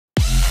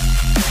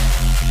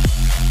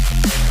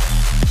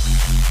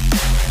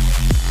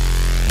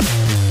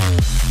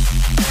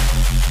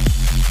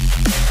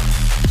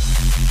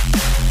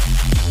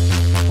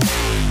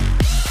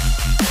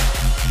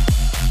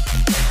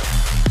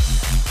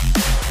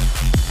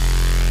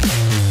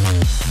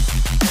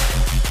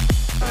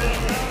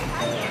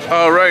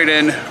All right,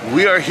 and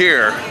we are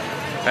here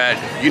at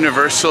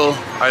Universal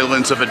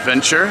Islands of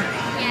Adventure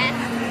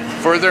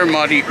for their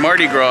Mardi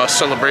Gras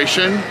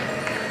celebration.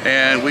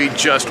 And we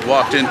just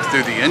walked in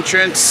through the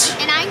entrance.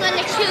 And I'm going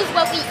to choose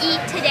what we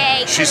eat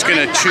today. She's going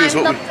to choose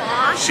what we...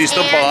 She's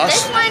the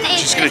boss.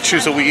 She's going to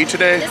choose what we eat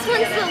today. This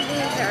one's the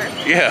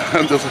loser. Yeah,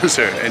 I'm the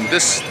loser. And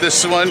this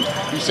one,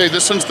 you say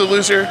this one's the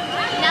loser?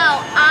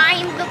 No,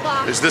 I'm the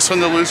boss. Is this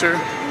one the loser?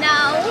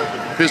 No.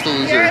 Who's the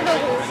loser? You're the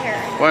loser.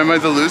 Why am I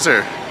the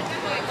loser?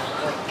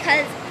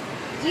 Because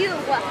you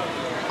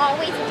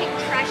always pick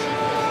trashy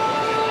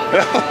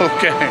food.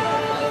 Okay.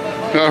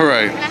 All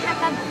right. I'm going to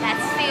have the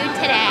best food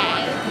today.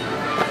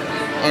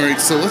 All right,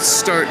 so let's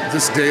start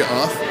this day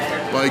off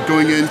by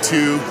going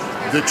into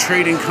the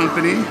trading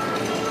company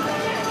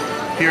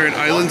here at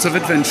Islands of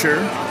Adventure.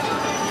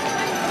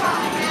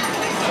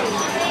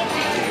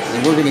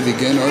 And we're going to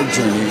begin our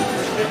journey.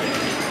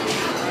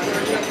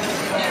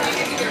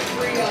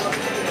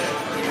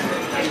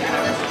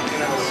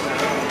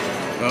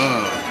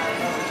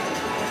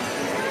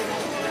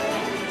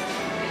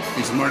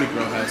 These Mardi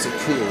Gras hats are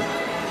cool.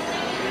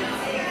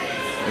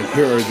 And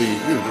here are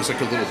there's like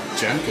a little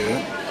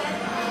jacket.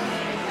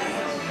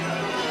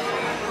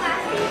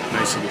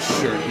 Nice little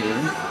shirt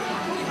here.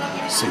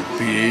 Some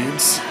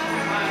beads.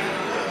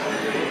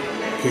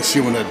 In case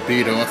you want to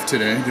bead off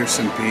today, there's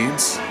some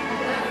beads.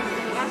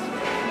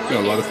 A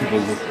lot of people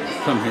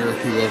come here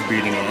who love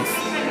beading off.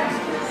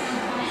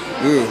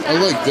 Ooh, I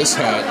like this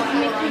hat.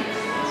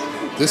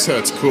 This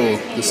hat's cool.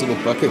 This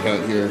little bucket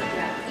hat here.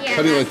 Yeah.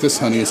 How do you like this,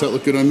 honey? Does that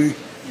look good on me?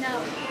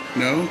 No.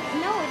 No? No,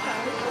 it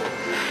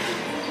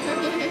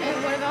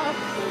doesn't. What about...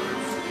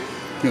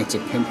 Yeah, it's a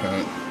pimp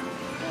hat.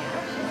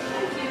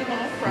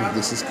 Oh,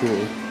 this is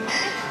cool.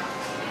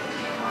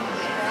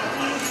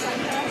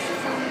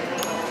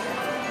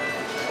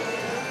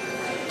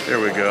 There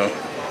we go.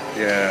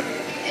 Yeah.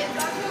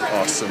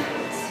 Awesome.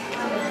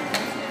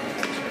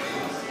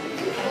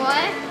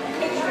 What?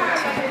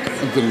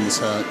 I'm getting this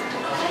hat.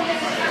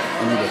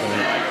 I need a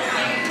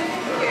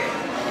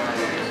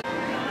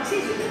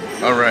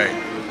hat. All right.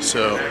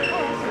 So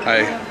I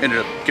ended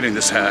up getting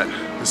this hat.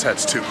 This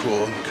hat's too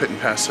cool. Couldn't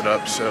pass it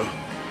up, so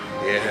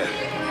yeah.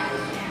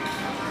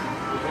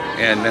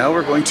 And now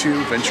we're going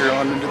to venture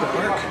on into the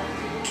park.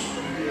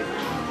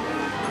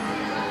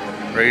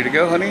 Ready to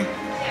go, honey?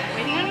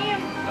 Ready, honey?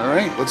 All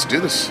right, let's do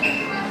this.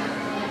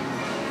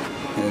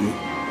 And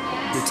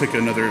we'll take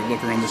another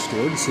look around the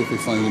store to see if we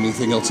find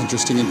anything else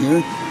interesting in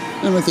here.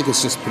 And I think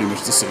it's just pretty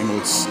much the same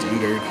old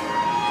standard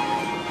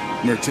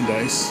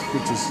merchandise,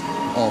 which is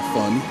all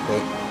fun,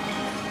 but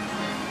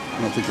I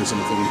don't think there's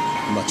anything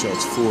much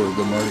else for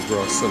the Mardi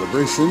Gras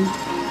celebration.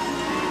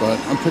 But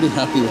I'm pretty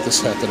happy with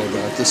this hat that I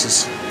got. This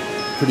is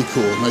pretty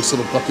cool. Nice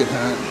little bucket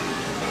hat.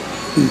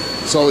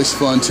 It's always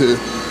fun to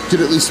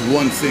get at least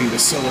one thing to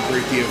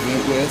celebrate the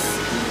event with.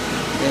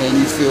 And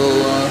you feel,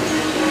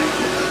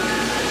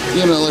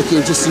 like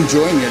you're just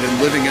enjoying it and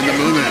living in the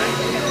moment.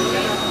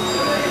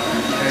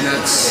 And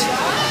that's,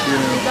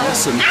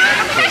 awesome.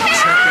 But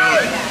check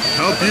out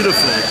how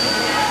beautiful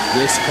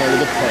this part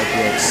of the park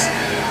looks.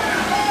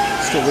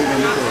 Still waiting on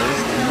the doors.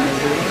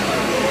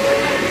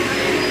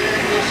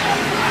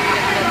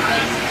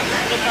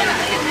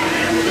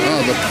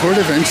 Oh, the port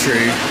of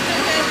entry.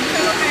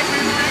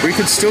 We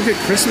could still get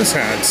Christmas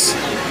hats.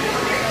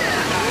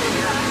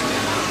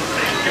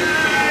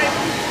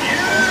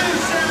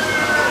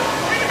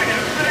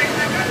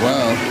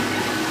 Wow.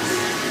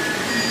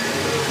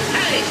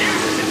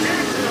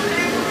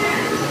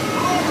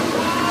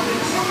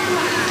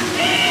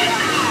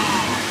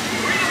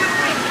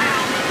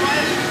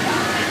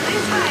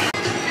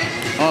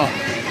 Oh,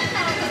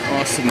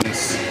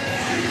 awesomeness.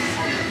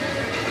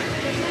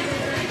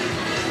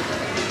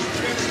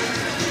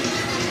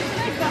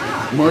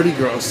 Mardi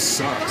Gras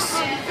sucks. A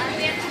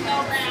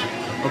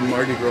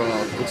Mardi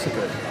Gras looks like a...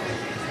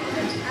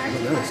 I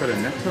don't know, is that a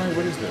necktie?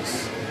 What is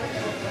this?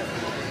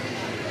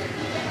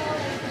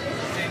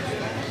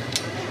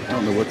 I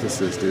don't know what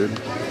this is, dude.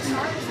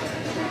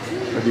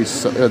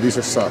 These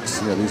are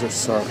socks. Yeah, these are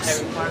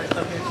socks.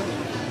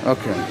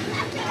 Okay.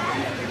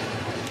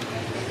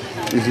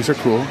 These are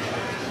cool.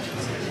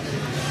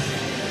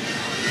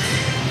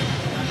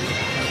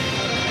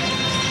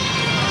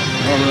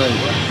 All right.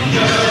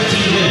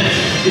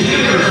 And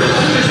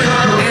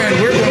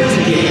we're going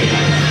to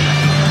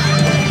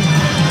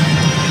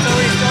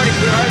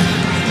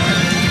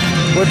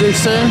what'd they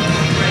say?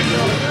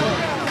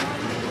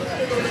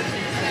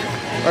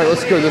 All right,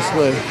 let's go this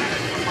way.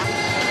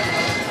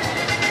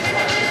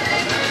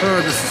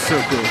 Oh, this is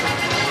so cool.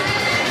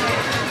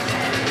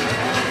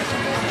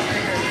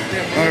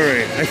 All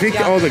right, I think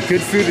all the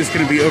good food is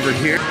going to be over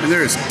here. And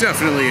there is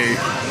definitely a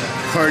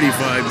party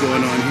vibe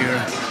going on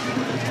here.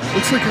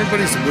 Looks like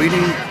everybody's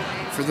waiting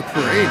for the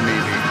parade,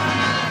 maybe.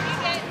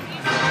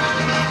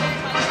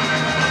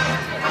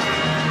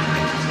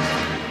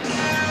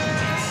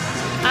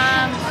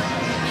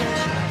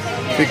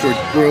 I think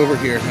we're over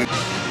here.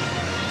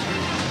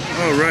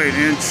 All right,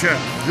 and check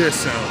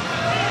this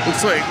out.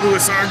 Looks like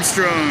Louis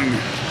Armstrong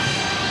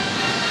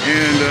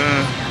and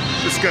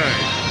this guy.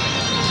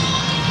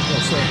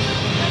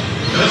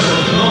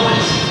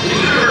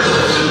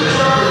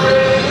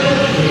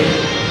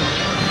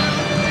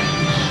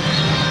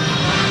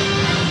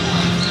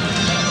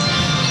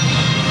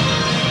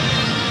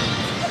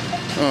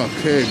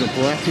 Okay, the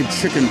blackened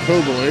chicken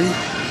po' boy,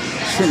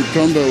 shrimp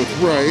gumbo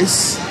with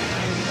rice.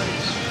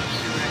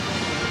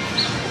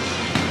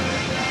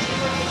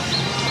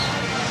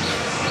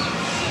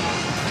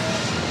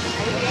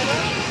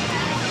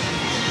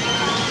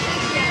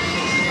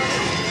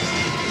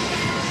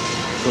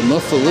 The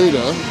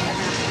muffalita.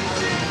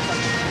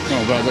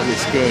 Oh wow, that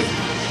looks good.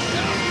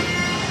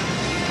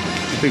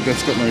 I think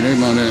that's got my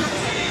name on it.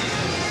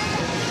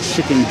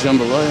 Chicken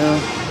jambalaya.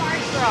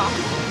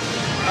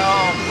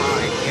 Oh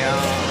my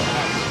god.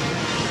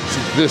 So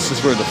this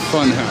is where the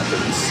fun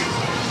happens.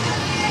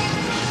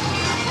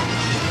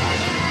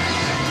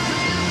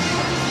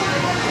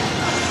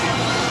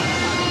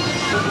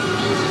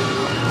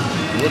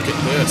 Look at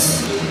this.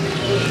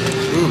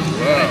 Ooh,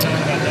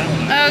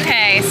 wow.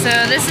 Okay, so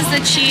this is the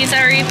cheese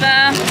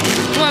arepa.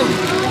 Whoa.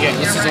 Yeah,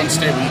 this is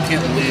unstable. You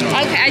can't lean on it.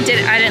 Okay, I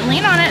didn't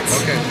lean on it.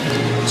 Okay.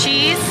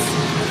 Cheese.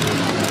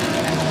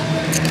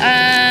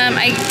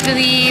 I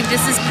believe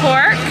this is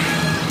pork,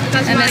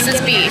 and this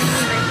is beef.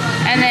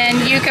 And then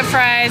yuca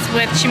fries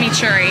with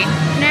chimichurri.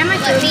 Let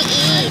me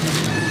eat.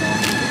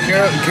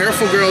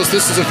 Careful, girls.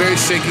 This is a very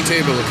shaky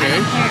table,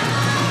 okay?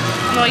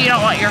 Well, you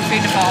don't want your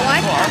food to fall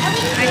on the floor.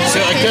 So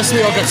I guess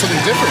we all got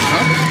something different,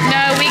 huh?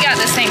 No, we got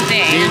the same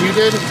Me thing. and you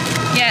did?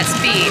 Yeah, it's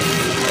beef.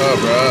 All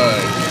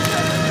right.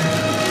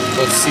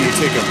 Let's see you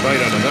take a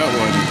bite out of that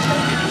one.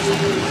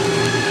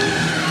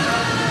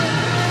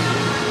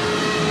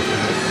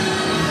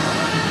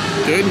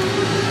 Good?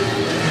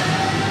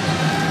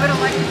 We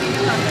don't like anything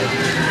about it.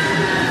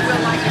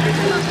 We'll like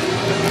everything about it.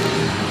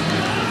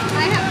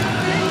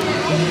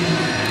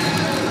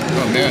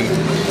 Oh man,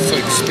 it's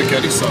like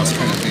spaghetti sauce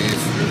kind of beef.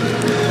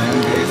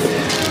 Ground beef.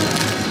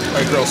 All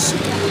right, girls,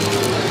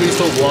 please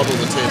don't wobble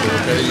the table,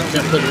 okay? You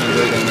can't put any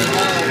weight on it.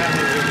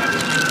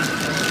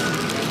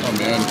 Oh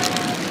man.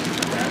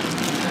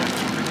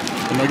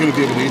 Am I going to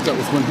be able to eat that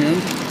with one hand?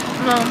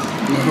 No.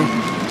 No.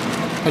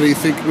 How do you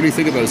think? What do you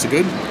think about it? Is it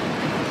good?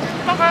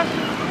 Okay.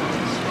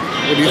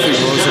 What do you think,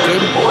 Rose? Is it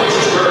good?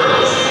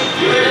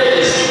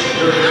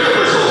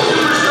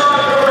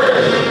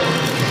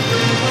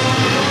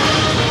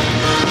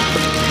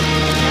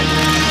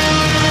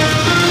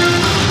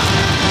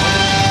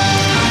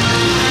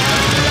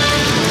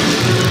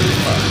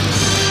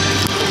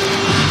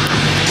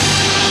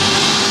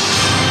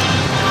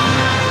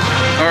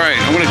 All right,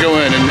 I'm gonna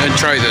go in and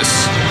try this.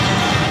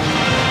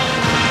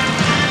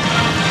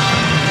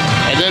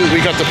 And then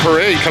we got the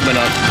parade coming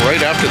up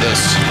right after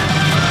this.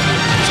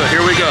 So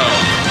here we go.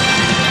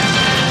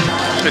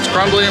 It's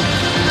crumbly.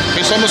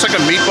 It's almost like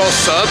a meatball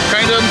sub,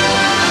 kind of.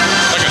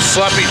 Like a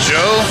sloppy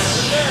Joe.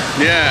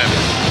 Yeah.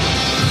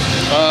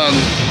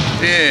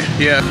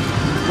 Yeah.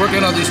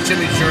 Working on these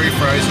chimichurri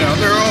fries now.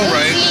 They're all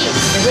right.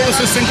 And what was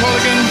this thing called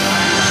again?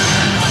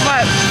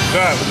 What?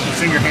 That,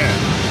 it's in your hand.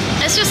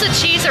 It's just a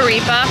cheese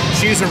arepa.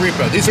 Cheese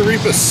arepa. These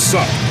arepas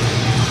suck.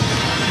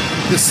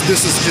 This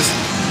is just,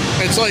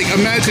 it's like,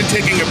 imagine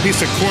taking a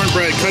piece of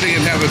cornbread, cutting it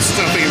in half and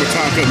stuffing it with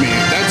taco meat.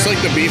 That's like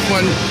the beef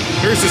one.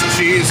 Here's this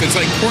cheese. It's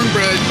like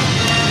cornbread, a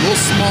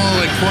little small,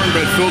 like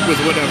cornbread filled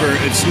with whatever.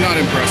 It's not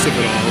impressive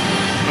at all.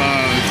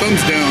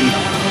 Thumbs down.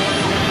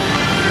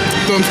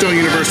 Thumbs down,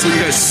 Universal.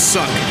 You guys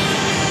suck.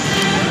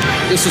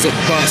 This is a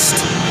bust.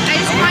 I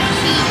just want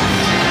cheese.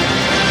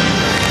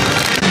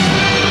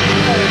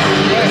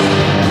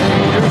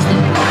 Here's the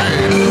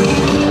parade.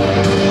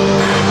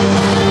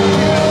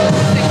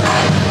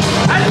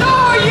 Hello,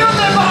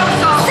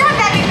 Universal! What's up,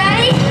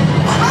 everybody?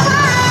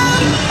 Hello!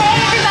 Hey,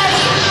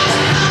 everybody!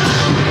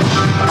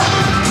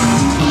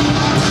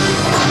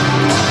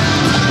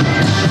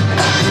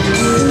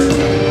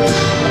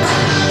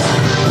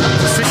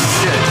 Sick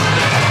shit.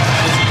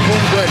 It's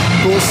cornbread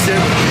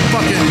bullshit.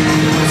 Fucking,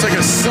 it's like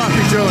a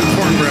sloppy Joe and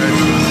cornbread.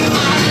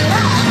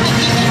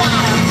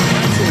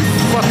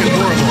 It's fucking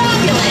horrible.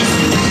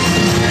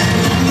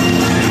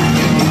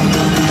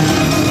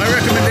 My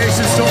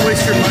recommendation is don't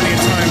waste your money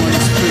and time on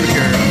this food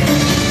here.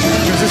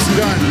 Because it's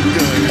not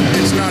good.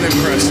 It's not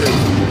impressive.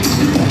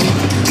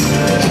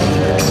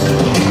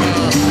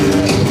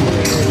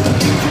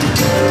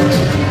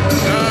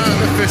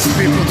 The fish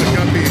people, the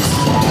guppies.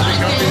 The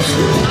guppies.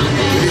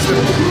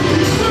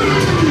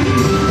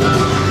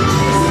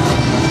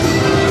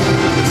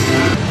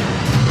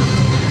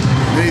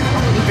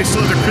 They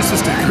still have their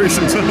Christmas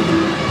decorations up.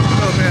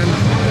 Oh man.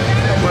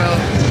 Well.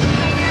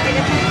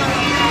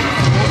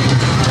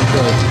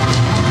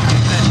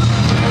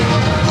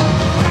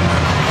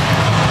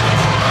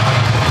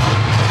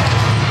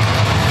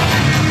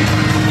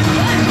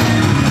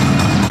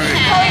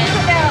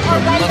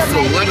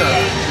 Muffaletta.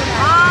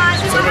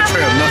 So I'm gonna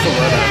try a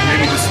muffaletta.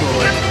 Maybe this will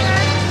like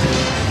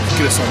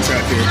get us on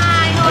track here.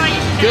 Hi, how are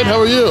you? Good, how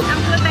are you?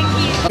 I'm good, thank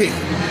you. Hey,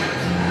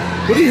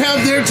 what do you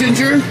have there,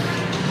 Ginger?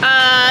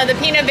 The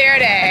Pinot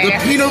Verde. The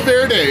Pinot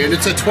Verde, and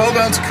it's a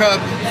 12-ounce cup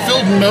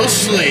filled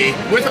mostly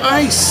with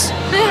ice.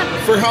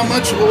 For how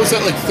much? What was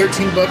that, like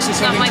 13 bucks or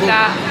something? Something like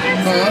that.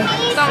 Huh?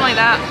 Something like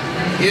that.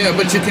 Yeah,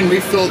 but you can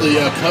refill the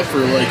cup for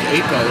like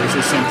 $8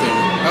 or something.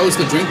 How was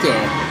the drink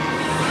though?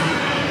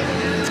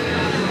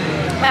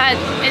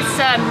 It's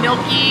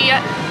milky.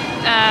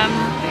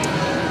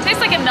 Tastes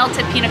like a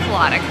melted pina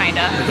colada, kind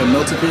of. Like a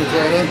melted pina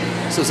colada?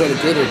 So is that a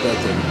good or bad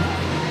thing?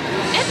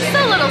 It's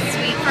a little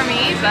sweet for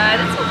me, but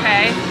it's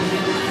okay.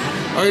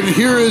 All right, and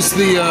here is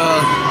the,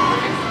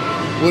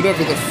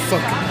 whatever the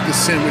fuck, the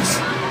sandwich.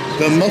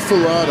 The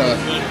muffalata.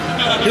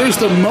 Here's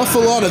the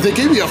muffalata. They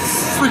gave me a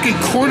freaking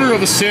quarter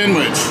of a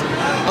sandwich.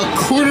 A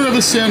quarter of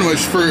a sandwich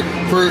for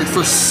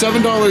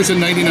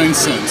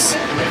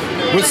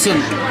 $7.99 with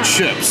some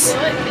chips.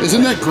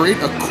 Isn't that great?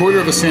 A quarter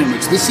of a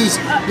sandwich. This is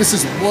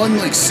one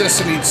like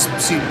sesame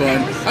seed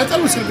bun. I thought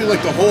it was gonna be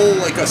like the whole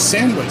like a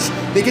sandwich.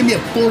 They gave me a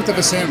fourth of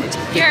a sandwich.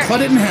 They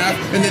cut it in half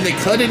and then they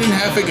cut it in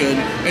half again,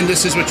 and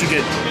this is what you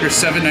get for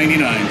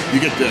 $7.99. You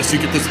get this. You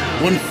get this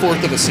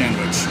 1/4 of a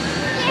sandwich.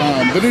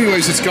 But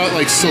anyways, it's got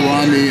like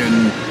salami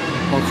and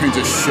all kinds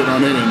of shit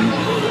on it, and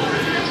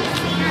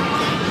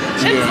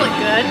Chips look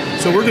good.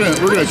 so we're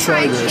gonna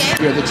try this.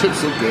 Yeah, the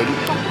chips look good.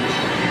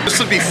 This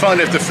would be fun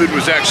if the food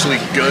was actually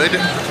good,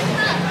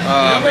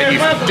 and you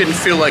didn't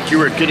feel like you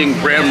were getting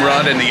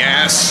ramrod in the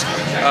ass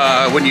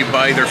when you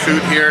buy their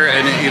food here.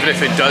 And even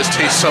if it does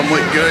taste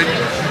somewhat good,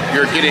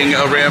 you're getting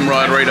a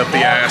ramrod right up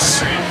the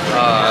ass.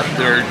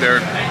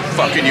 They're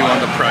fucking you on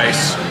the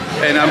price.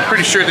 And I'm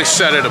pretty sure they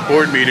said at a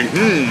board meeting,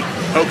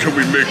 how can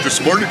we make this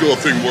Mardi Gras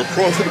thing more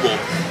profitable?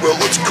 Well,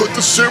 let's cut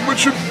the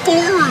sandwich in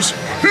 4s.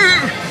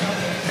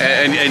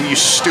 And you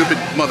stupid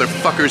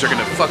motherfuckers are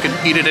gonna fucking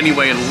eat it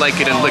anyway and like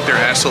it and lick their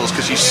assholes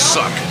because you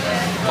suck.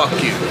 Fuck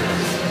you.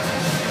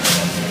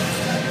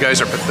 You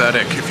guys are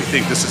pathetic if you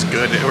think this is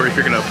good or if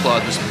you're gonna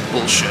applaud this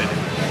bullshit.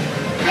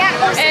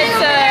 It's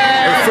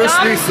Our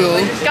first refill.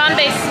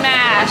 Gombe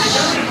Smash.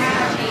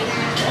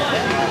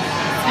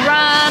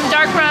 Rum,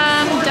 dark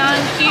rum,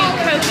 Donkey,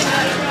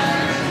 coconut rum.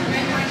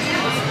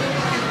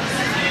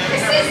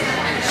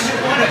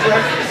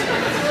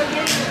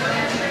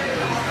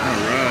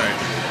 Alright.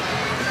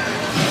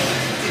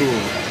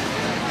 Cool.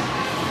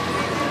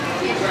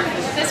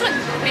 This one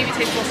maybe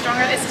tastes a little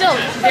stronger. It's still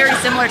very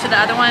similar to the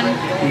other one.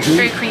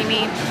 Very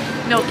creamy,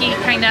 milky,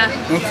 kind of.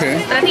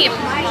 Okay. But I think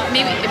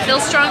it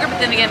feels stronger, but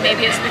then again,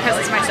 maybe it's because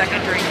it's my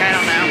second drink. I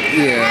don't know.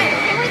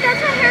 Yeah. Wait,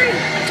 that's not Harry.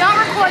 Don't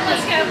record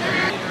this.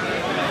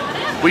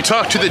 We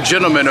talked to the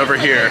gentleman over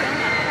here.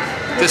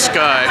 This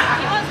guy,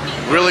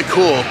 really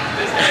cool.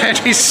 And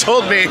he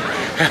sold me,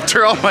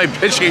 after all my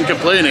bitching and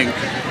complaining,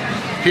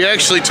 he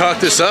actually talked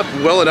this up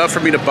well enough for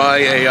me to buy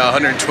a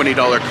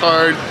 $120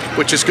 card,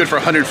 which is good for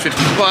 150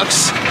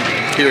 bucks.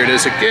 Here it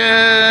is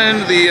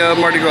again, the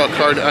Mardi Gras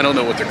card. I don't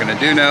know what they're gonna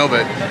do now,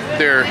 but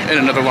they're in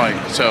another line.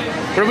 So,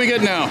 what do we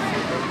get now?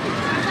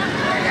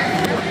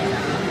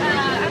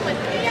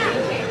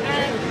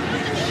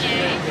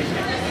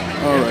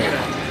 All right.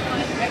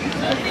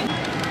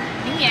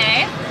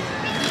 Beignet.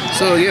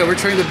 So yeah, we're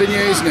trying the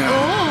beignets now.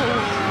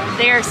 Ooh,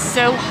 they're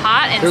so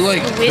hot and They're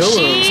like squishy.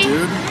 pillows,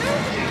 dude.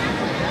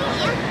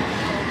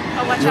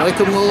 Oh, watch You out. like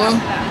them, Lola?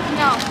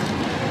 No.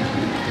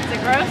 Is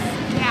it gross?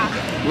 Yeah.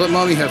 Let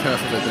mommy have half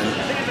of it then.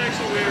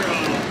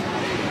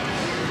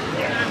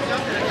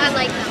 I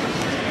like them.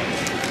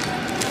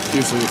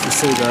 Usually if you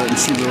say that and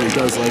she really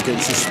does like it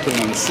and she's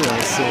putting on a show,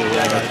 she'll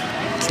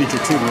treat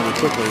your tune really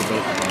quickly,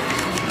 but...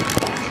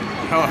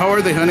 How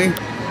are they, honey?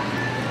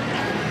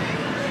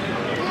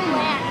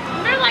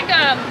 They're like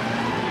a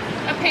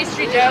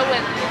pastry dough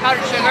with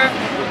powdered sugar.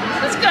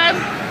 It's good.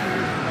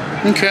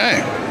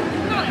 Okay.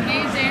 Not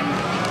amazing.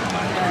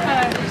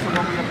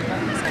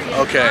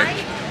 Okay.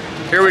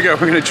 Here we go.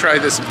 We're gonna try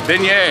this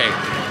beignet.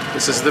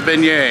 This is the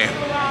beignet.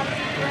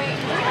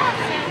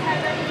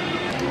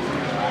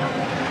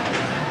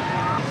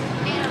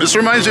 This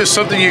reminds me of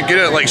something you get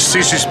at like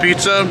Cece's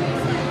Pizza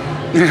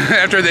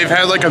after they've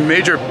had like a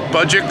major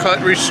budget cut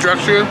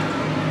restructure.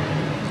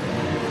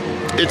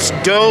 It's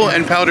dough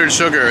and powdered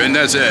sugar, and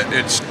that's it.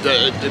 It's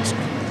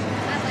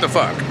the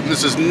fuck.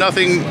 This is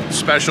nothing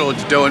special.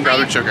 It's dough and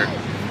powdered sugar.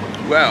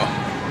 Wow.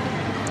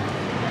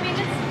 I mean,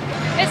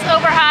 it's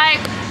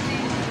overhyped.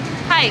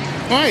 Hype.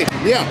 Alright,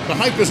 yeah, the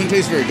hype doesn't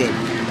taste very good.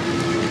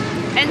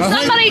 And The hype-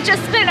 somebody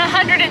just spent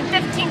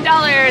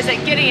 $115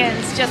 at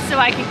Gideon's just so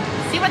I could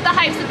see what the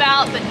hype's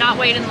about, but not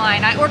wait in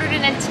line. I ordered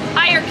an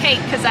entire cake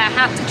because I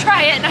have to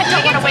try it and I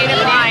don't want to wait in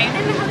line.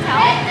 In the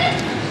hotel?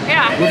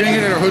 Yeah. We're getting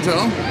it at our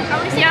hotel?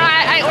 Yeah,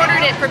 I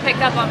ordered it for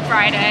pickup on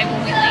Friday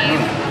when we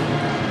leave.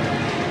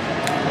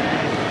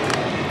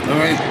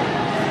 Alright,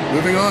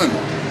 moving on.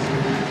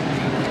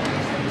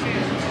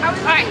 Are we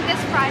leaving this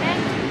Friday?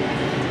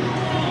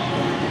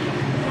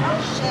 Oh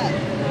shit.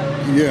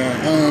 Yeah,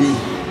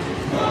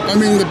 I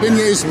mean the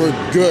beignets were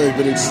good,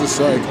 but it's just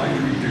like,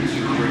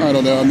 I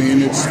don't know, I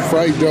mean it's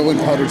fried dough and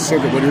powdered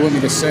sugar, what do you want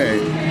me to say?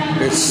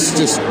 It's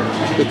just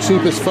the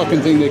cheapest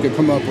fucking thing they could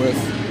come up with.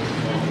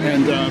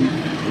 And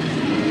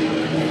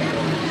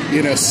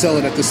you know, sell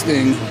it at this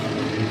thing.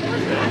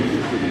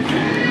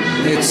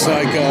 It's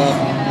like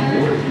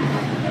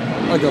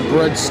a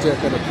breadstick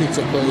at a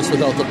pizza place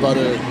without the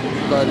butter,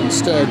 but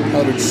instead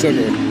powdered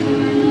sugar. You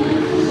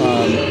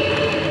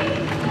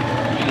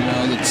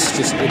know,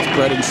 it's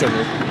bread and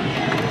sugar.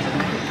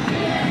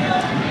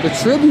 The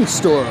Tribute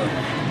Store. Mardi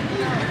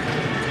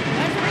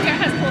Gras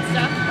has cool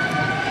stuff.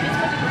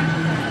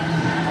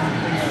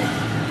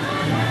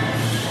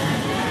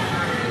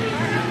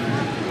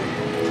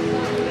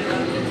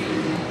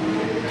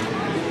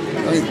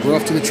 Alright, we're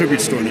off to the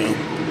Tribute Store now.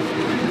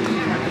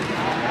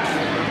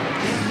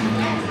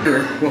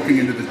 Here, walking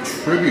into the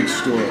Tribute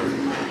Store.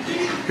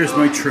 Here's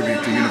my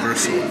tribute to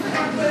Universal.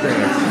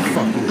 There,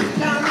 fuck me.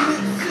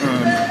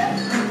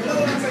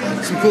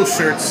 Some cool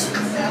shirts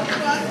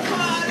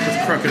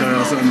with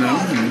crocodiles on them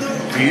and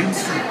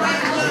beads.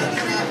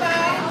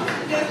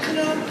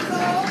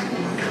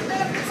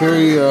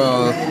 Very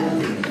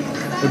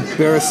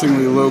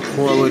embarrassingly low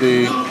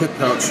quality hip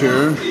pouch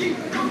here.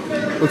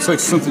 Looks like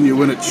something you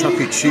win at Chuck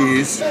E.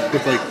 Cheese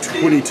with like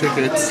 20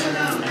 tickets.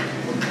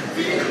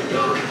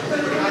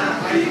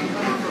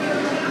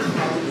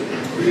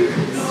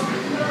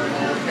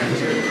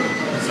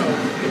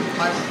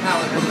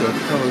 What the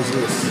hell is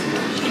this?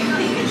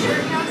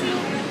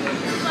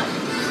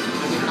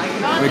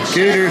 A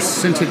gator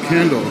scented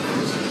candle. Look.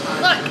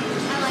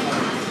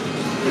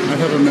 I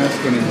have a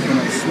mask on and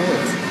cannot smell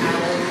it.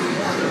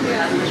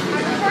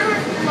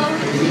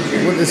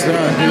 What is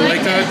that? Do you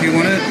like that? Do you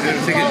want it?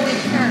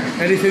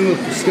 Anything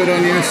looks good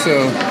on you,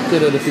 so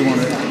get it if you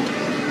want it.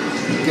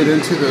 Get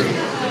into the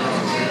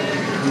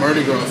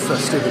Mardi Gras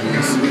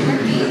festivities.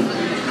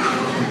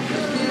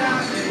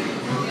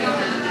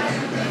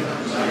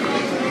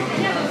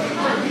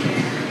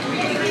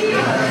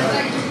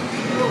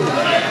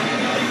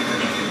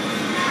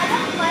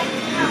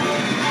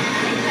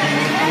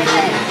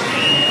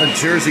 A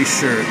jersey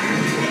shirt.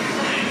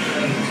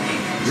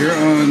 You're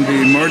on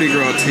the Mardi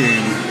Gras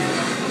team.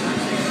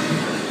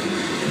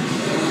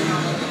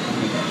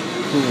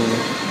 Cool.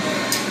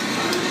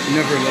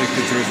 Never liked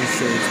the jersey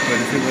shirts, but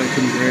if you like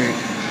them, great.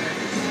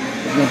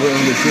 I've never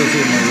owned a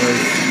jersey in my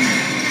life.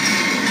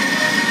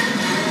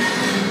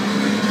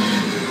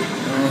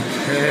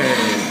 Okay.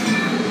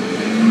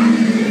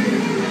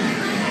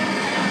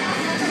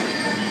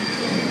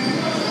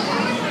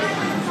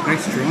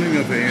 Nice drawing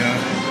of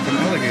an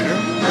alligator.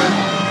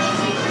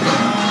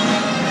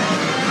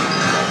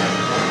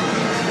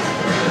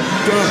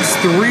 Ducks,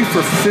 3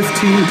 for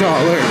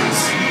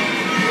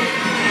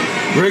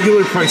 $15.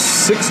 Regular price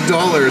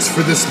 $6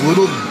 for this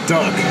little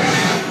duck.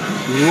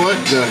 What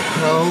the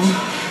hell?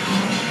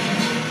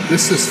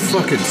 This is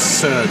fucking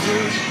sad,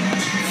 dude.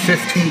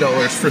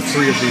 $15 for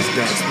 3 of these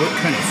ducks. What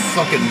kind of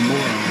fucking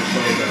moron would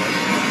buy that?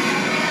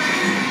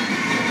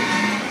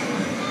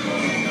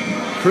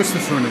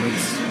 Christmas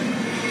ornaments.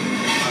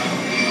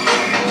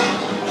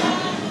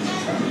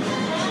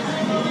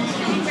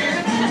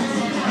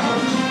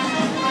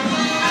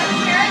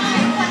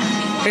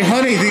 Hey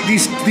honey,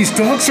 these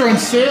dogs are on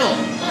sale.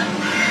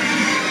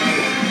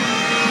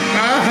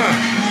 Ah,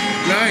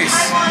 nice.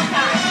 I want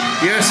that.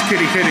 Yes,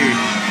 kitty.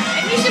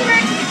 And you should bring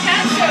it to the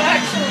cat show,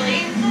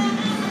 actually.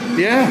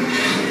 Yeah.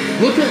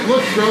 Look,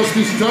 girls,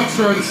 these ducks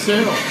are on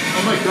sale.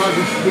 Oh my god,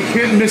 we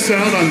can't miss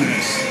out on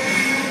this.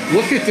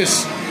 Look at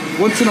this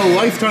once in a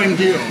lifetime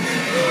deal.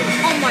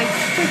 Oh my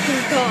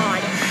freaking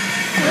god.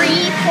 3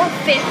 for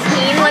 15.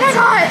 Let's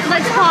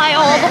buy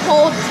the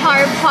whole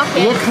entire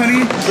bucket. Look,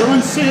 honey, they're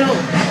on sale.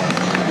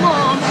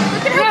 Mom,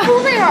 look at how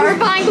cool they are. We're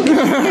buying the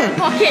whole entire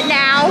bucket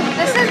now.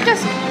 This is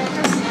just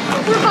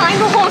we're buying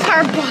the whole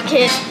entire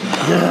bucket.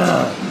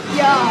 Yeah.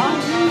 Yeah.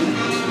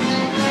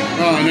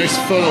 Oh, nice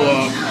photo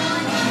op.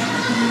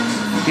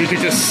 You could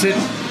just sit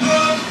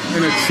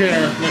in a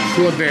chair next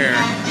to a bear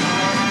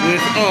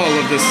with all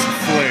of this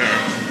flair.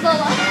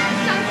 Lola,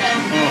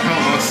 Oh, how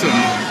awesome.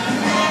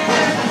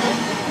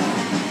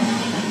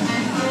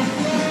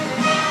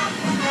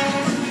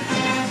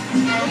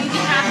 Will you be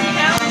happy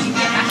now? Will you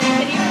be a happy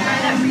video and try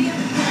that for you?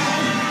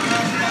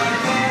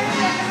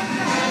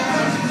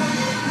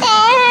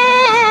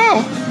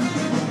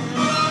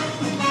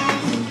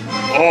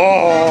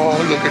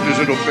 Oh, look at this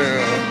little bear.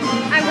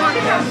 I want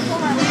it.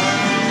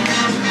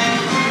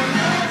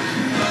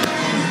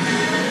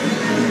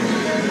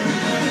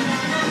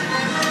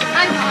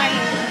 I'm buying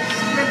this.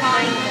 We're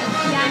buying this.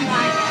 Yeah, I'm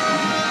buying it.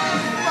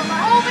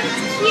 Oh, but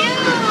it's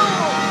cute.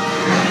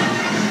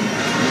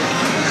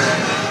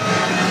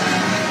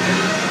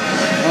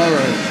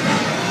 Alright.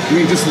 I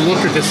mean, just look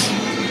at this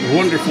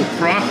wonderful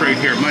prop right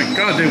here. My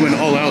god, they went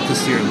all out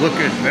this year. Look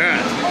at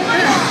that.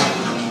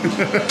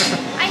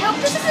 I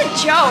hope this is a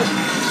joke.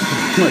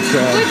 Oh my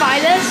Can we god. buy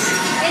this?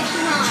 It's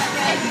not.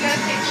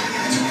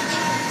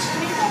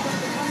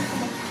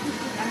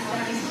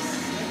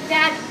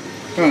 Dad,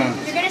 Huh.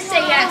 you're gonna say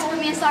yes. Put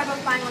me in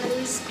Starbucks buying one of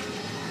these.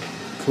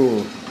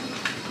 Cool.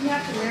 You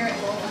have to wear it,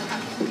 Lola.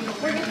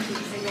 We're gonna.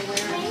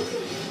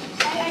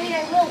 I mean,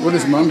 I will. What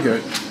does mom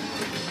get? She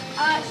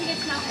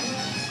gets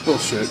nothing.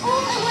 Bullshit. Oh, I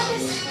want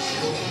this.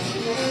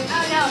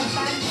 Oh no, it's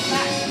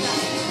back.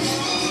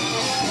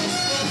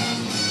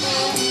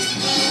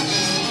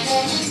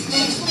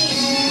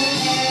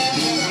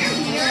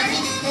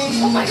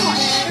 Oh my god,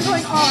 they're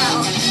going all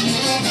out.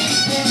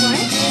 What?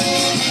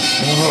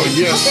 Oh,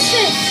 yes. Look at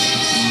this.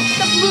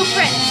 The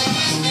blueprint.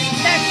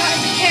 That's not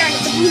the carrot,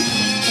 it's the blueprint.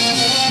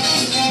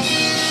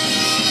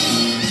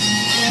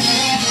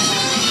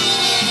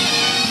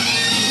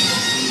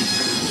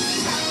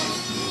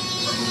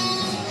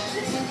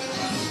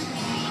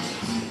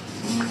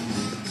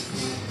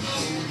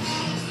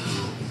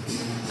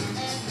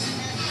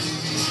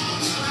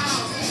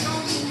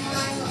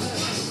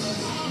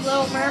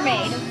 Little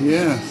Mermaid.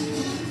 Yeah.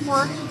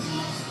 Or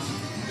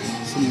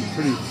Some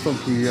pretty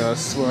funky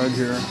swag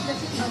here.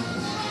 this is funky.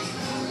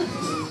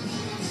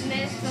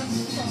 This is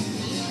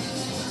funky.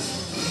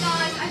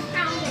 Guys, I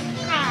found a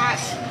cat.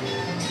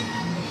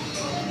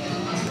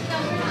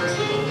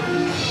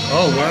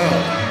 Oh,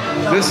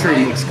 wow. This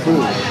room looks cool. Ooh,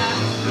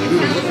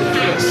 look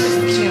at this.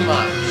 Too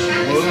much.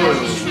 Whoa.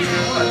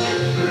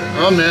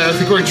 Oh, man, I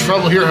think we're in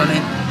trouble here,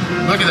 honey.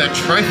 Look at that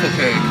trifle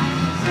cake.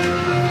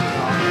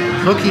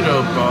 Cookie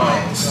dough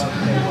balls.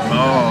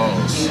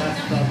 Balls.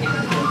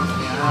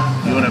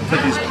 You want to put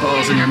these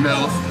balls in your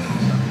mouth?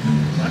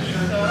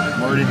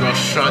 Mardi Gras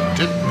shot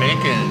dipped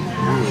bacon.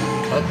 Ooh,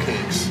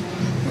 cupcakes.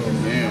 Oh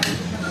man.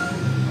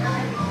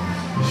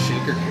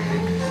 Shaker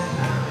cake.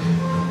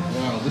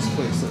 Wow, this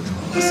place looks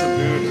awesome,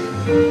 dude.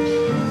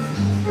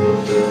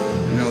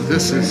 You know,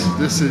 this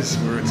is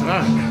where it's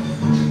at.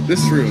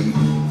 This room.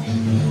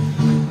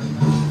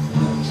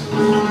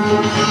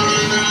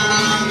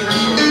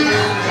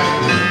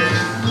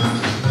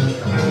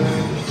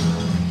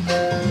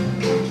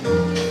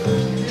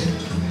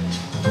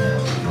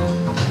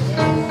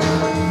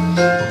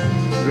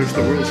 There's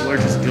the world's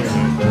largest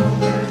dildo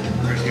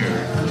right here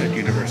at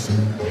Universal.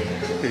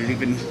 It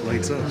even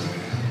lights up.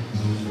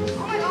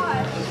 Oh my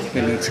god.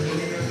 And it's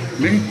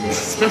made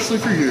especially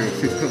for you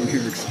if you've come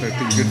here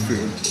expecting good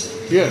food.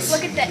 Yes.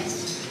 Look at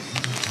this.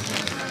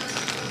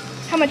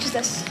 How much is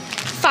this?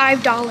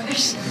 $5.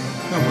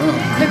 Oh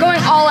wow. They're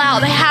going all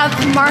out. They have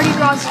Mardi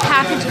Gras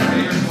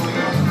packaging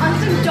on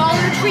some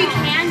Dollar Tree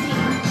candy.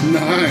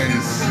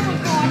 Nice.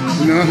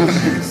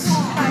 Nice.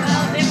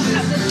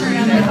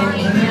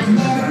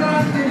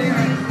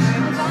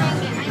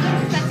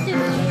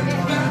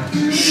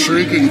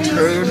 Shrieking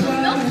toad.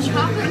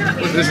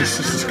 What is this?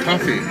 This is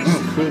coffee.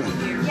 Oh, cool.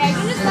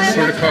 What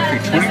sort of coffee?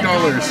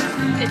 $20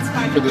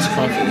 for this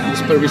coffee.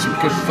 This better be some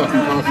good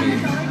fucking coffee.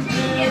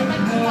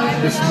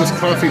 This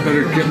coffee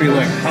better get me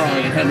like high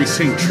and have me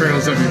seeing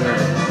trails everywhere.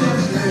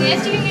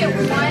 Yes, you can get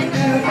one.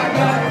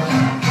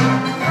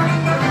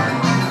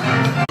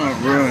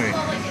 Alright.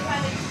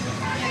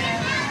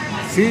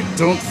 Feet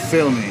don't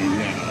fail me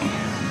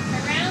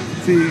now.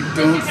 Feet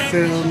don't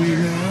fail me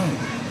now.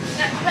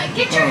 But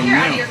get your Oh, hair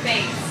out no. of your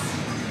face.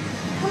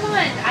 Come on,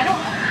 I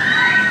don't.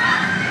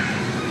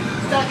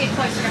 Still get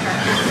closer to her.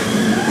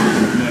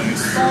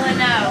 Nice. Well, I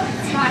know.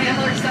 Smile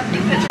or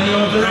something.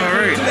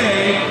 Alright.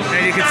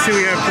 And you can see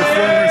we have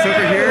performers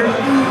over here.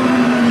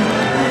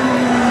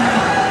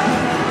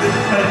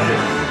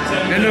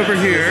 And over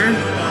here.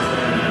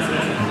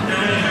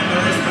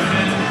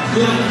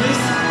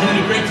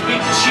 Great to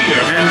big cheer.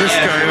 And this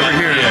guy over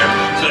here.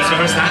 So that's the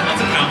first time.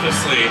 That's a count of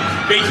sleep.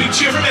 Great big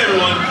cheer from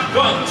everyone.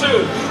 1,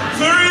 2,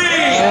 3.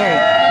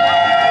 Oh.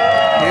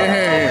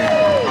 Yeah.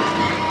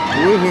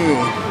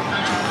 Woohoo.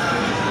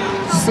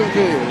 So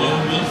good. Where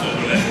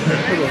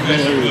the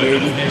hell are we,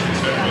 dude?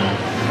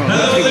 Oh,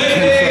 that's where the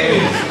tent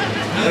is.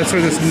 That's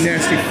where this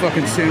nasty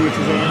fucking sandwich is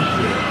on.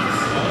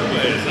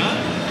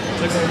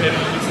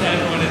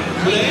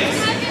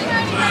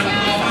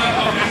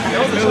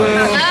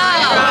 Hello.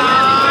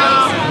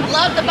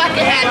 Love the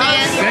bucket hat,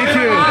 man. Thank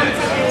you.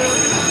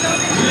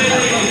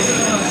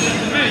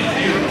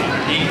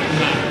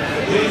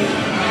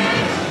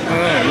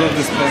 Oh, I love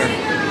this bar.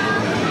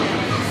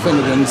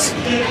 Finnegan's.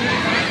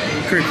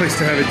 Great place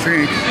to have a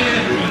drink,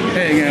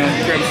 hang out,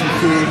 grab some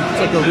food.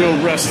 It's like a real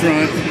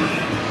restaurant,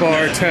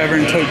 bar,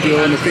 tavern, type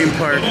deal in a theme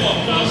park.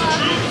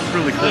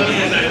 Really cool.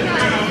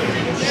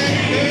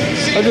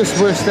 I just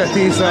wish that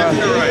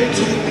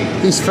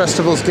these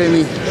festivals gave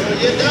me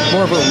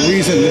more of a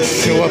reason to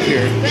show up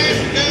here,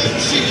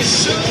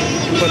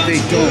 but they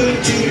don't.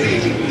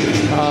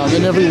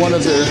 In every one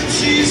of the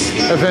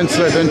events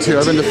that I've been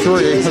to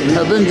 3,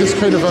 have been just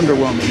kind of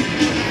underwhelming.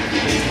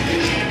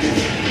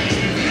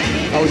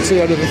 I would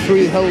say out of the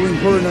 3 Halloween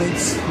Horror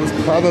Nights was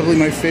probably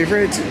my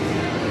favorite.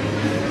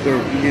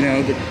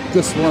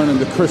 This one and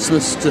the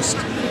Christmas just,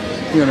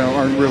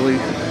 aren't really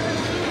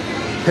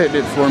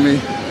hitting it for me.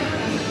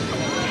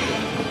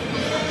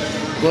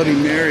 Bloody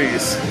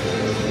Marys.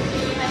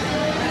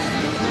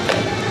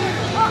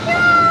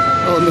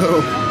 Oh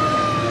no.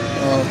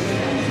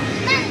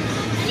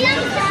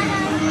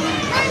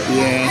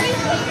 Yeah.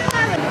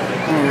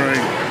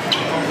 Alright.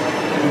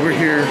 We're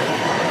here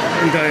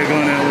in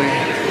Diagon Alley.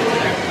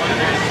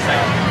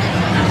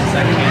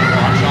 Secondhand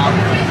rock shop.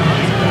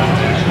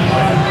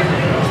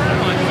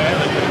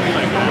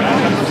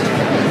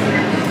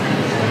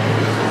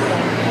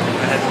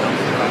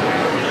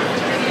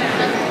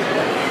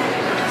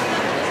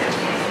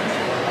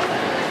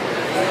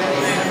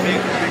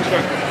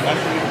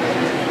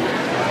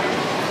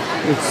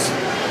 It's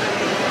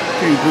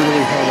getting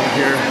brutally hot out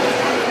here.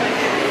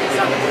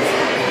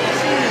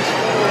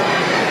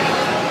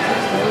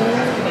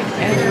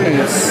 And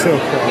it's so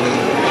crowded.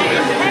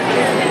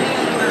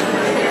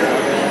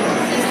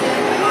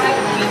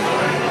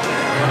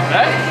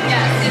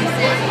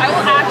 I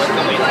will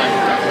actually put.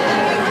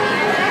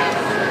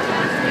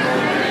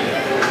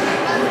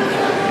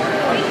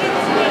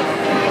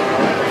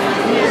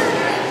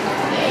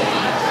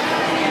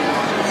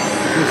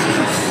 This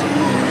is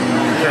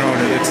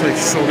crowded. It's like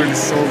shoulder to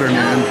shoulder,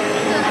 man.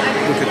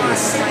 Look at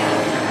this.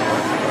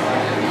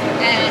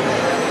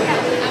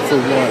 For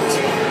what?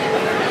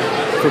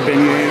 For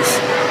beignets?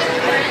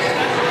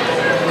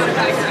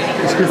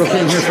 These people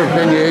came here for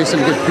beignets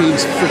and get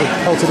beads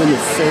pelted in your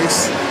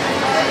face.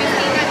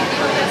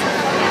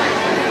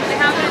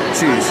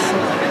 Jeez.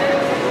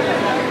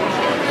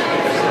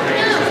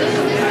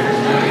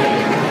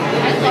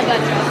 I love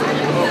that dress.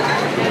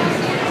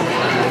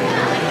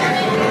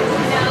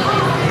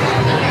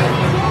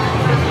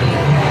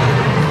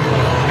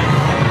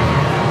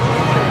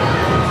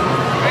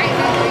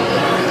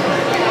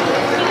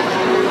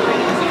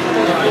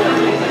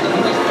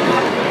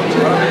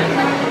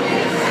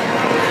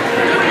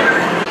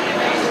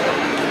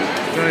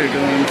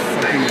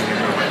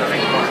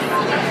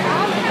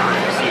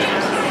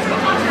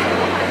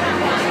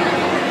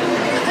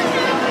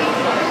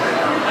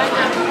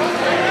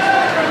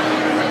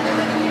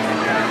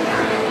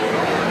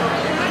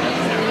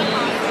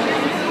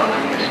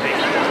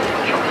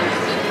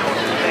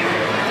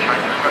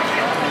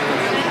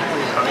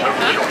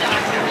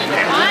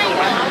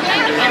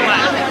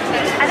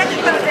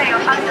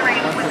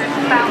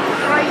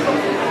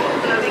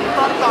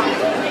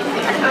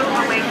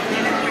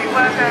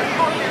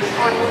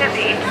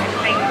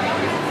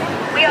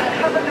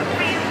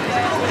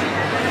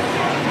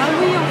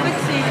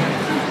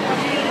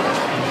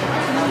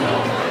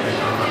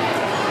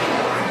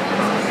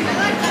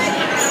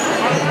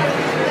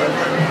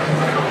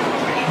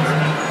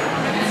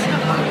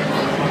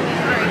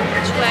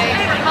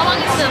 How long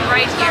is the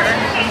right here?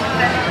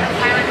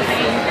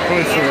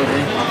 Probably forever.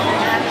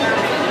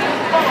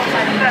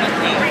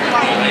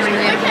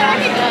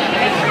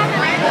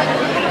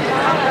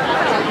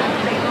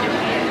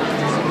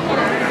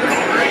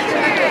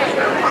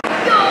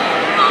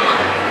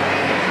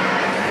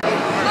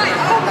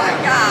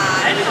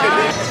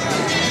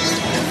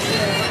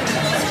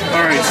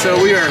 Alright, so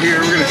we are here.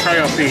 We're going to try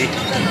out the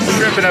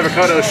shrimp and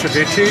avocado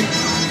ceviche.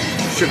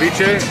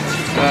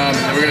 And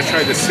we're going to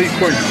try the sweet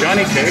corn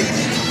Johnny cake.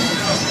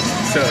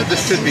 So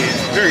this should be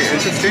very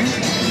interesting.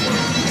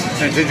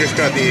 And Ginger's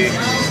got the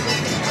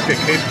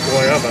cake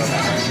guayaba.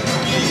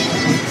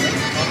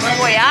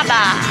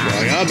 Guayaba.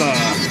 Guayaba.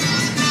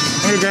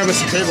 I'm going to grab us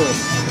a table.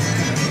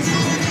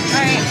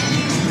 Alright.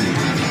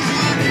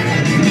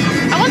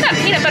 I want that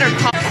peanut butter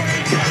coffee.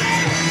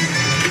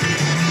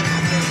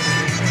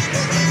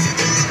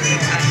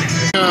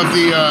 Of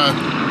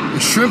the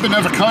shrimp and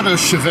avocado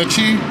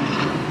ceviche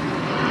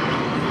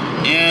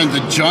and the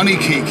Johnny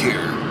cake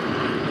here.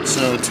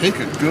 So take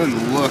a good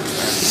look at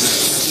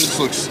this. This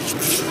looks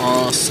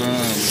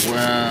awesome.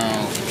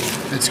 Wow.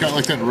 It's got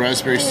like that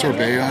raspberry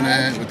sorbet on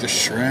it with the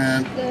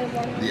shrimp,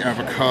 the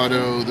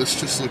avocado. This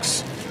just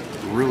looks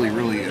really,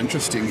 really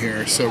interesting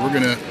here. So we're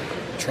gonna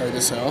try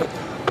this out.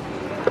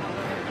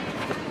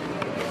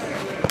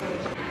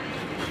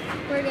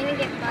 We're gonna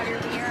get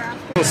butterbeer.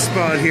 Little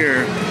spot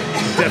here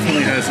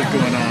definitely has it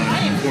going on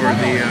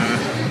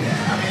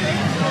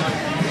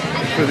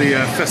for the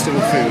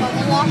festival food.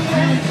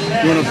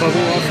 You want a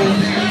bubble waffle?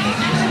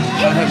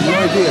 I have no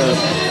idea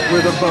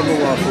where the bubble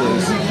waffle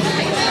is. I'm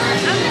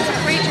just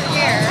afraid your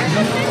hair.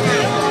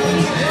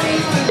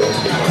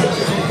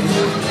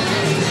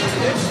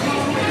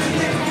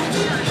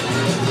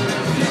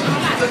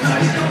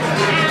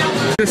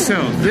 So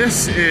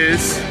this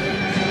is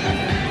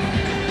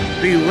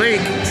the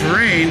lake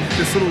drain,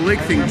 this little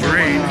lake thing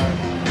drain,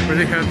 where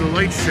they have the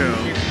light show,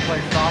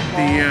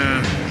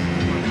 the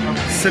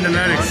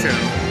cinematic show.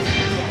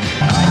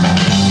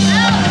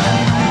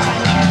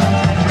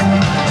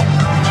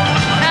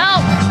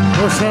 Help!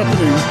 What's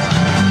happening?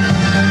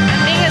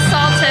 I'm being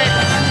assaulted.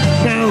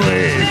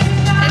 Ballet.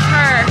 It's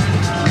her.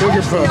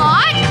 Booger puff.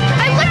 What?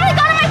 I literally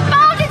got on my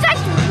phone. It's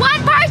like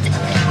one person.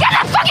 Get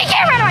the fucking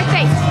camera out of my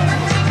face.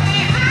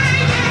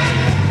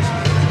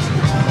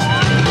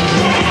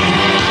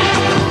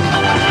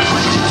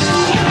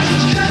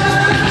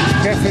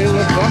 Cafe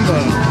La Bamba.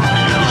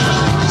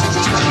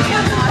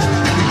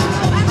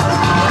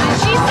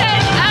 She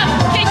said,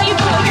 can you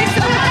pull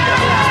yourself?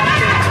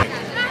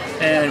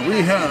 And we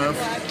have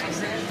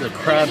the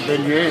crab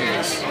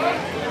beignets.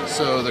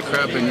 So the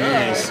crab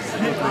beignets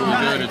look really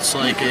good. It's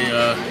like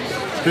a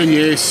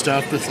beignet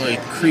stuffed with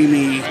like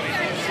creamy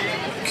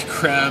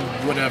crab,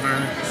 whatever,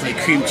 like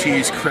cream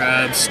cheese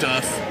crab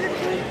stuff.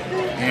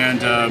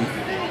 And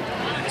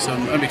so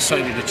I'm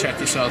excited to check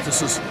this out.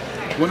 This is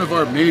one of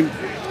our main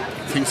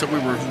things that we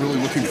were really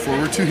looking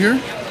forward to here.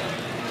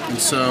 And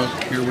so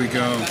here we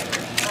go.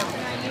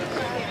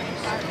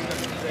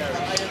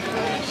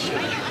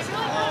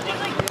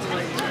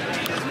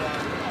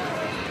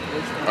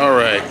 All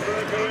right.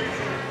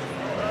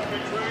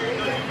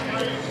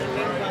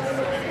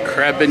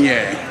 Crab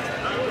beignet.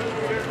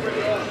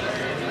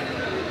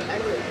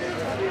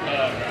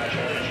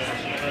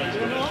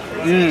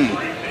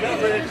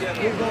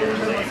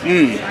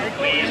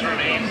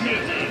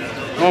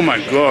 Oh my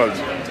God.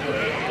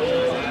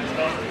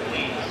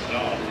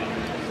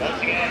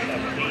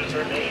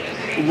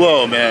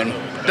 Whoa, man,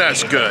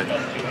 that's good.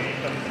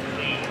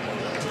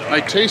 I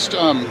taste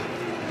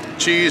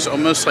cheese,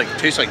 almost like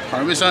tastes like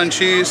Parmesan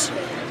cheese,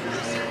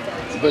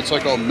 but it's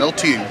like all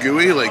melty and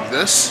gooey like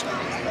this.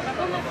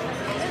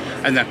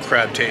 And that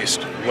crab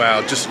taste,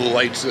 wow, just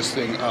lights this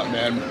thing up,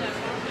 man.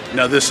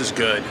 Now this is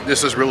good.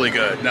 This is really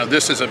good. Now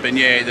this is a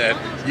beignet that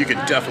you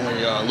can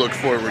definitely look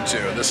forward to.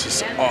 This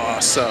is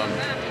awesome.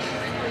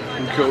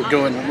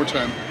 Go in one more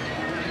time.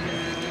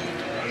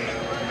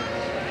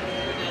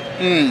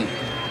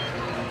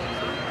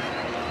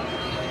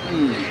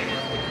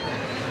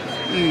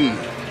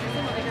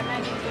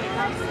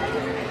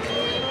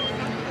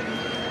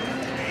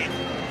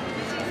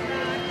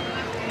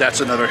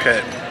 That's another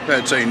hit.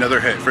 That's another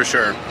hit for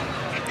sure.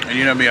 And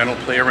you know me, I don't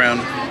play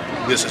around.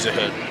 This is a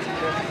hit.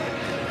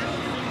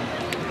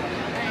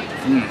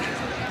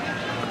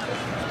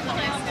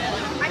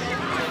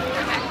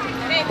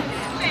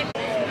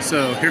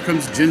 So here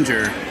comes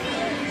Ginger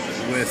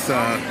with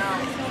the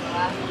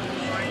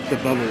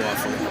bubble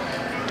waffle.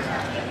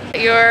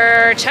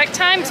 Your check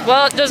times?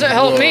 Well, it doesn't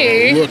help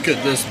me. Look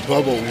at this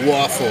bubble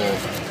waffle.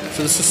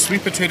 So this is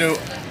sweet potato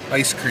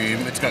ice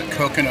cream. It's got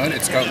coconut.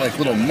 It's got like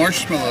little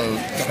marshmallow,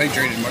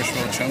 dehydrated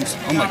marshmallow chunks.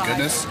 Oh my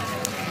goodness.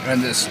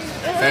 And this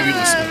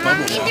fabulous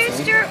bubble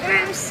waffle.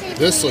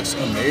 This looks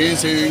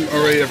amazing.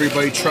 All right,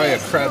 everybody, try a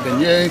crab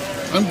beignet.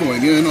 I'm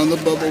going in on the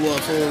bubble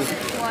waffle.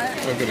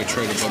 I'm gonna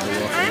try the bubble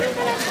waffle. I'm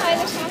gonna try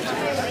this one.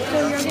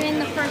 So you're getting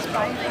the first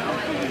bite.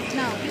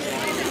 No.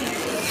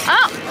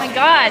 Oh my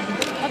God.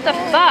 What the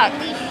fuck?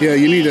 Yeah,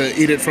 you need to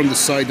eat it from the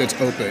side that's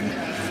open.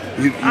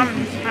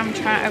 I'm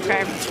trying,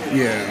 okay.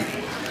 Yeah.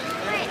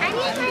 Wait, I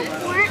need my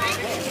fork.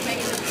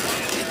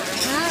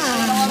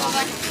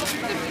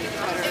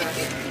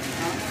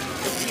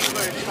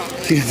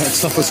 Yeah, that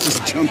stuff was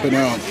just jumping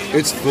out.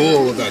 It's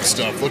full of that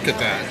stuff. Look at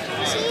that.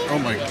 Oh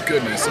my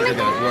goodness, look at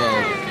that.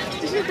 Wow.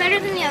 This is better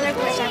than the other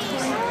place,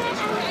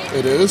 actually.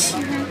 It is?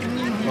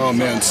 Oh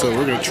man, so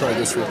we're gonna try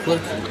this real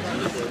quick.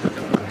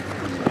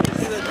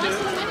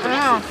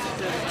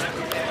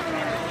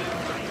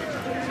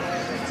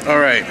 All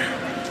right.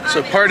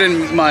 So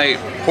pardon my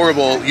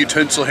horrible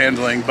utensil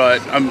handling,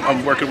 but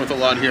I'm working with a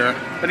lot here.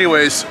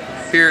 Anyways,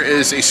 here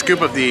is a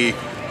scoop of the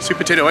sweet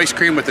potato ice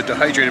cream with the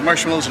dehydrated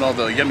marshmallows and all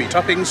the yummy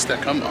toppings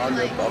that come on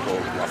the bubble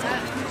waffle.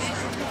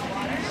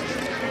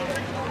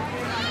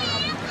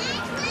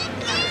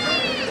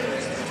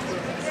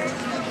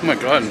 Oh my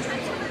God.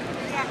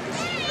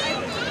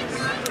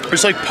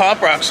 There's like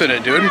Pop Rocks in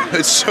it, dude.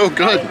 It's so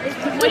good.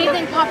 What do you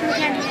think popping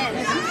candy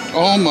is?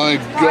 Oh my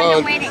I've God.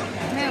 been waiting.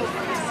 Move.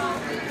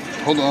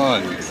 Hold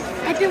on.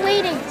 I've been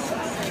waiting.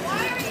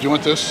 Do you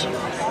want this?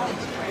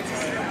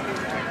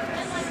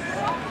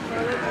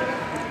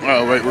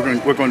 Oh wait,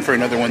 we're going for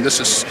another one. This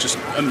is just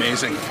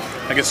amazing.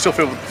 I can still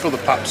feel the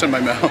pops in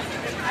my mouth.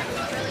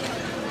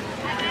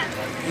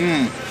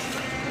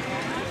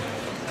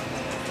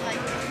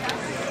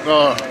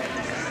 Oh,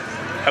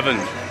 heaven.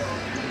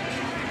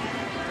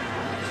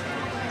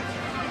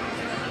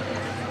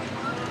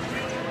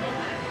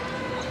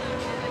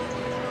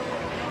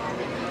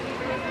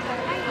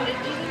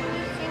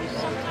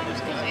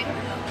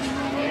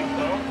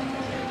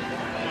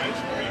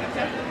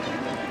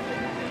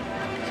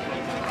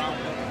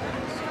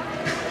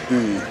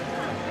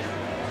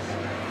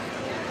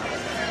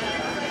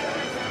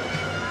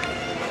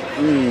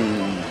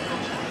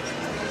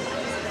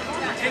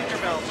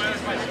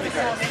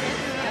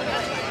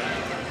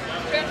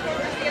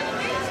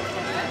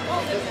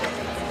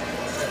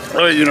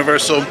 All right,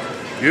 Universal,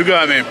 you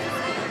got me.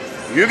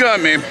 You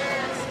got me.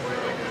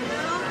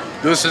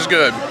 This is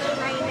good.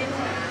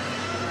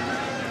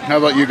 How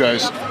about you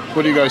guys?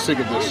 What do you guys think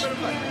of this?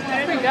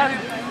 Pretty good.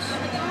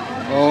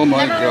 Oh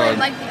my Never really God.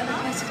 liked the other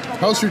places.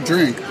 How's your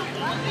drink?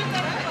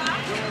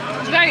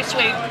 It's very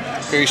sweet.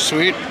 Very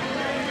sweet.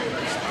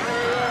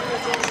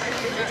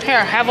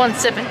 Here, have one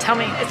sip and tell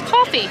me. It's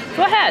coffee.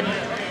 Go ahead.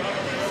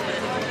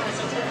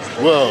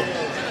 Whoa.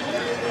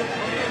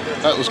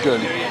 That was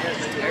good.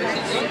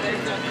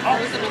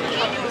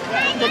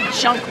 The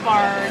junk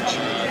barge.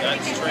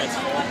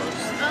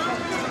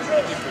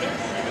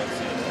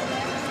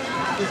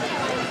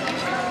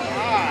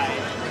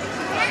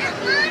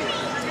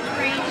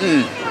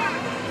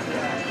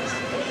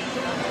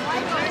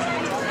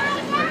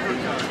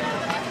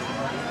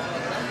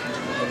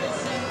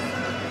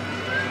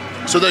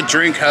 So that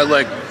drink had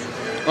like,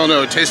 oh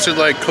no, it tasted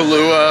like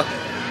Kahlua.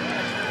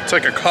 It's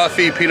like a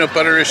coffee, peanut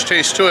butterish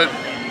taste to it.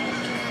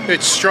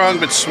 It's strong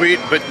but sweet,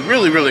 but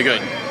really, really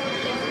good.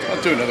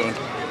 I'll do another one.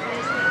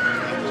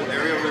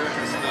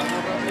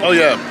 Oh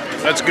yeah,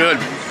 that's good.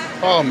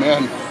 Oh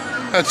man,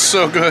 that's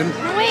so good.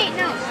 No, wait,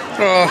 no.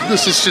 Oh,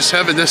 this is just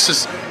heaven.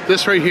 This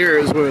right here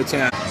is where it's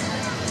at.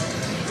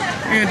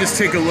 And just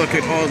take a look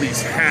at all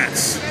these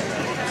hats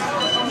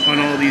on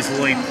all these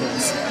light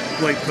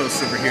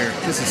posts over here.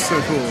 This is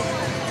so cool.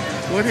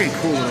 What a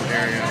cool little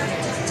area.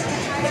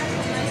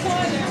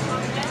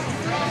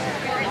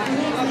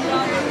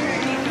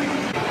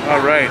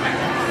 All right,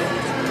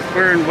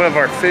 we're in one of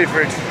our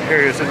favorite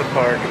areas of the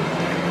park,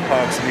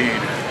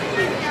 Hogsmeade,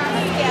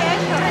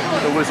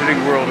 the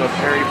Wizarding World of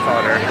Harry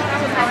Potter.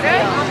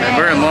 And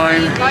we're in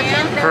line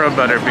for a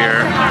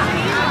butterbeer.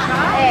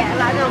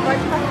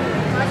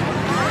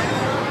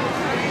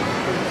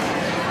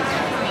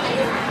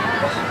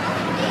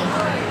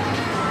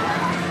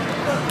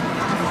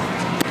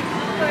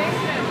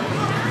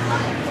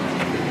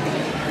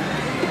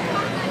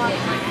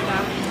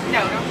 No,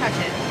 don't touch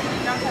it.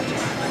 Don't touch it.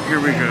 Here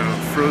we go,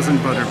 frozen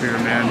butterbeer,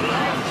 man.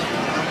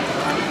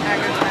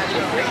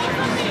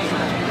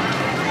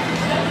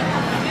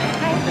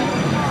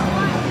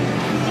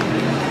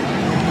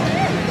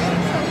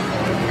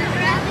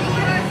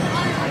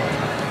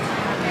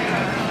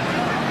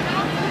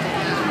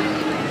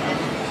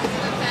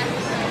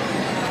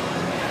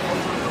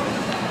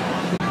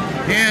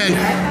 And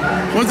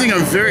one thing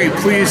I'm very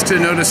pleased to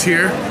notice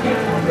here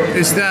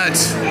is that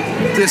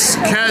this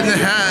Cat in the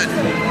Hat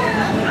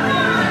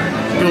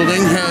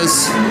building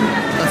has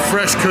a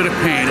fresh coat of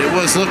paint. It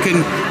was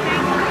looking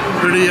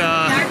pretty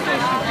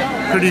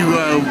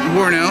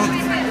worn out,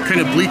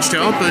 kind of bleached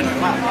out, but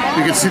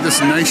you can see this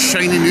nice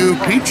shiny new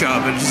paint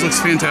job. It just looks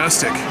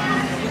fantastic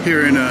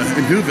here in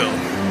Whoville.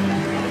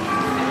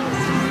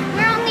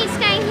 We're only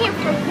staying here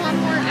for 1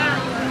 more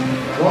hour.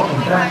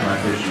 Welcome back, my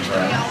fishing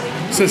friend.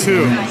 Says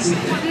who?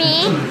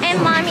 Me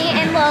and Mommy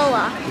and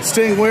Lola.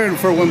 Staying where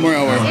for 1 more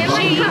hour?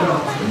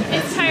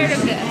 It's tired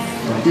of this.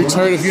 You're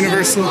tired of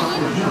Universal? So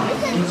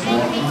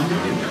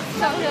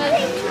good.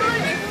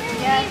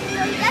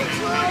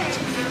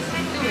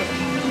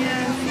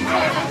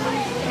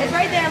 It's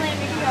right there,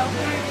 Landon. Go.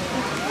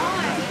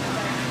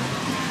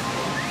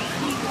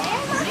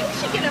 Maybe we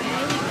should get a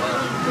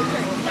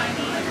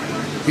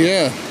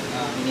Yeah.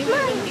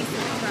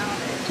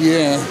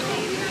 Yeah.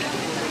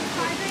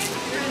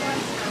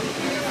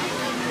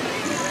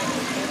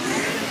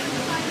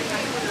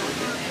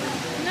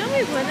 No,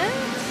 we wouldn't.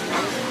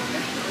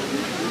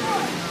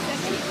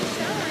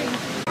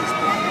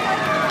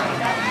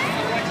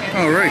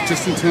 All right,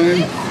 just in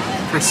time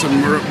for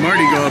some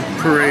Mardi Gras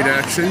parade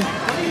action.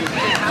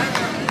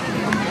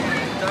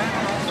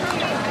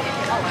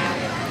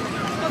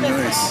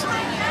 Nice.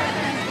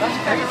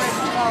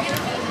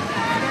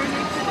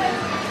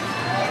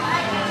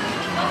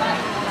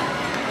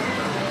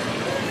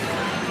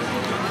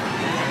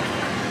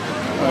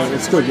 All right,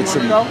 let's go get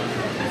some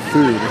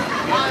food.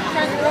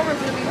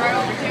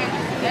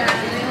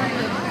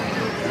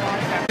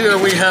 Here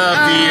we have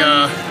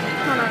the.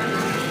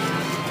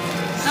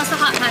 That's the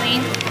hot honey.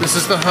 This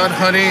is the hot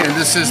honey, and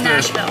this is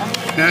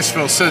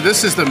Nashville. So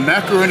this is the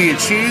macaroni and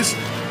cheese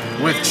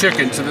with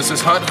chicken. So this is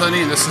hot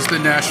honey, and this is the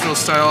Nashville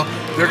style.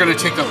 They're gonna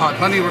take the hot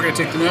honey, we're gonna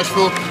take the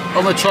Nashville.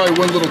 I'm gonna try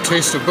one little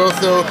taste of both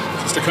though,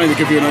 just to kind of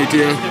give you an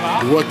idea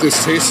what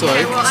this tastes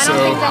like. Well, I don't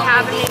think they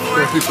have it anymore.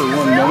 Bear with me for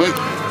 1 moment.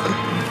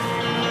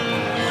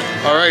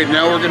 All right,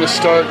 now we're gonna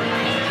start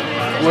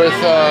with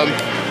the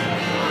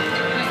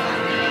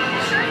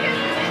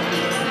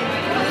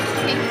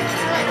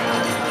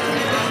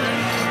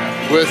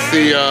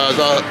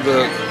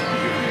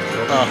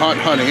hot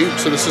honey.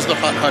 So this is the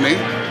hot honey.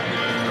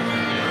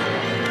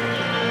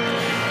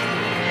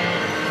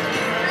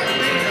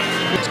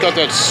 It's got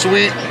that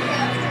sweet,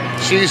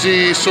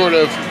 cheesy sort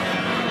of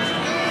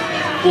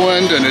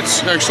blend, and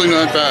it's actually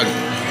not bad.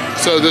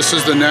 So this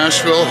is the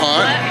Nashville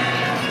hot.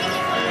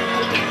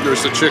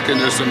 There's the chicken,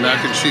 there's the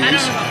mac and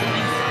cheese.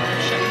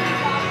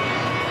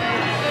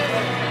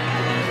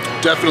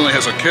 Definitely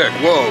has a kick.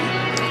 Whoa,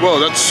 whoa,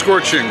 that's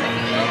scorching.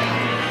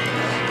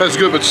 That's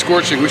good, but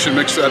scorching. We should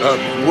mix that up.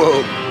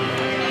 Whoa,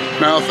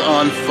 mouth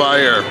on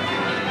fire.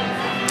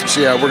 So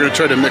yeah, we're gonna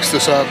try to mix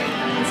this up.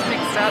 It's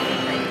mixed up.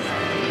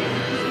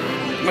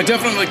 I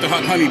definitely like the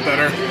hot honey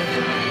better,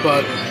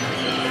 but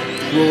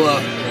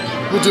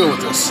we'll deal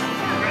with this.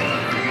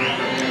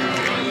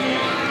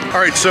 All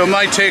right, so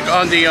my take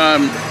on the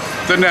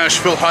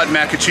Nashville hot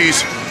mac and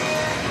cheese,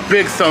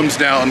 big thumbs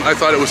down. I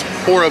thought it was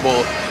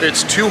horrible.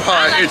 It's too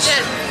hot.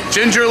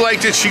 Ginger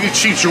liked it.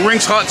 She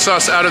drinks hot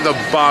sauce out of the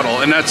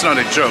bottle, and that's not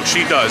a joke.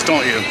 She does,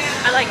 don't you?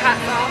 I like hot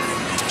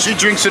sauce. She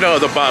drinks it out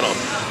of the bottle.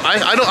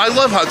 I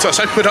love hot sauce.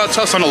 I put hot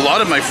sauce on a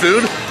lot of my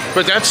food,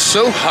 but that's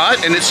so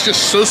hot and it's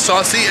just so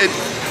saucy. It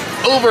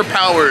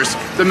overpowers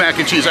the mac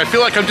and cheese. I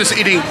feel like I'm just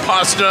eating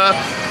pasta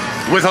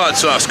with hot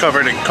sauce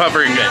covering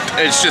it.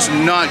 It's just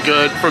not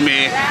good for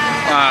me.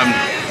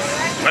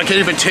 I can't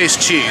even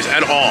taste cheese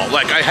at all.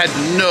 Like, I had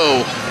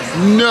no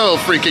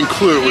freaking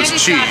clue it was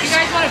cheese.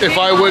 If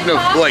I wouldn't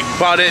have like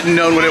bought it and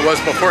known what it was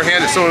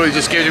beforehand, if someone would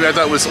just gave it to me,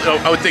 I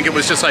would think it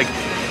was just like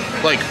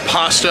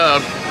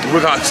pasta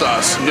with hot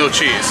sauce, no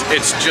cheese.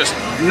 It's just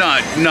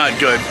not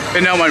good.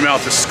 And now my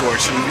mouth is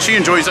scorched. And she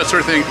enjoys that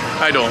sort of thing.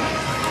 I don't.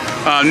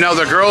 Now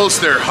the girls,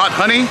 their hot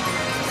honey,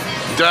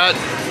 that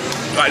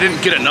I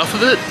didn't get enough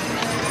of it.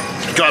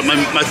 God,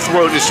 my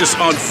throat is just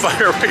on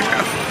fire right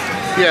now.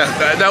 Yeah,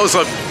 that was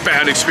a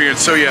bad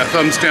experience. So yeah,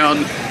 thumbs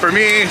down for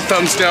me,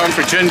 thumbs down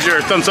for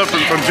Ginger, thumbs up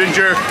from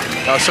Ginger.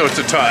 So it's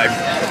a tie.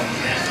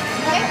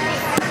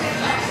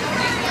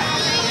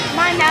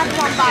 My mouth is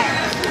on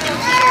fire.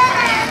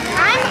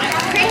 I'm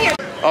right here.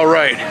 All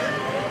right,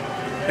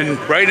 and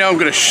right now I'm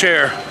gonna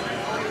share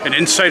an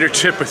insider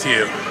tip with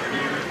you.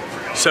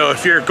 So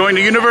if you're going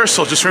to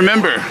Universal, just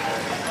remember,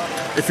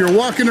 if you're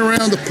walking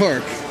around the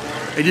park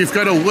and you've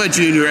got a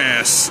wedgie in your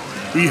ass,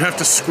 you have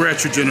to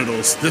scratch your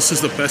genitals. This is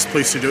the best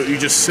place to do it. You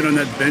just sit on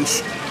that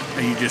bench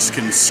and you just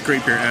can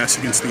scrape your ass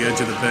against the edge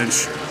of the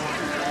bench.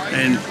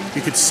 And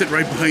you could sit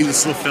right behind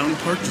this little fountain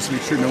park, just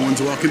make sure no one's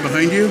walking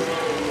behind you,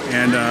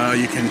 and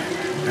you can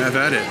have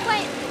at it.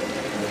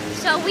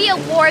 So we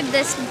award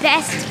this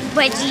best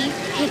wedgie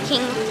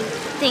picking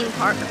theme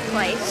park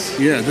place.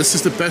 Yeah, this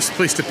is the best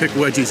place to pick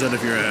wedgies out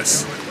of your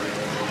ass.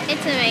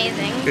 It's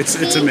amazing.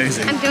 It's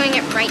amazing. I'm doing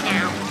it right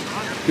now.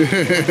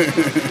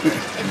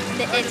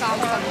 It's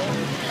awesome.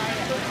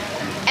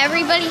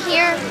 Everybody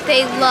here,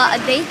 they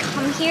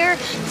come here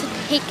to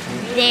pick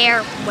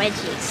their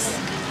wedgies.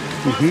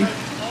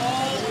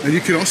 And you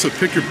can also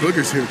pick your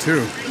boogers here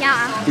too.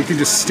 Yeah. You can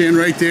just stand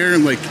right there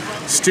and like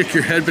stick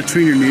your head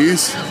between your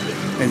knees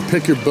and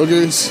pick your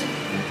boogers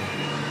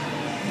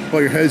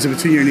while your head's in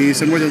between your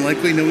knees, and more than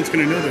likely no one's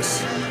gonna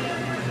notice.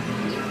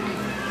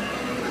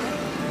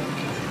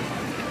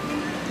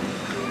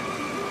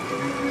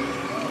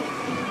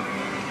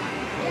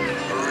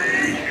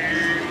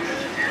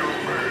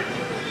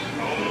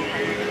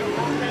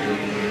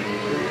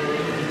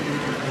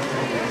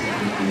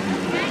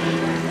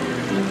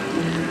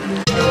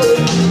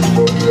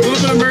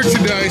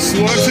 Merchandise,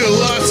 lots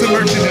of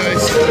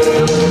merchandise,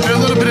 and a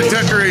little bit of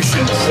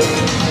decorations.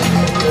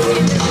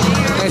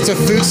 That's a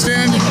food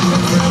stand.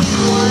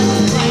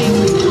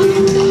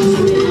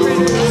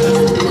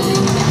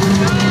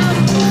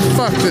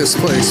 Fuck this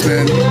place,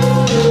 man.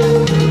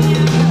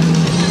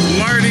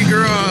 Mardi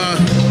Gras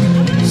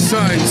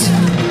signs.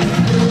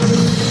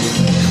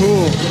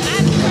 Cool.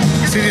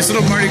 See these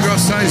little Mardi Gras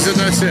signs, and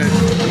that's it.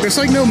 There's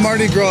like no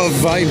Mardi Gras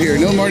vibe here,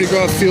 no Mardi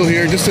Gras feel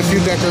here, just a few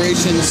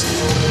decorations.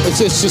 It's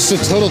just a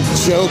total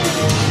joke.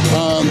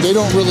 They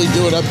don't really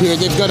do it up here.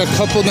 They've got a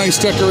couple nice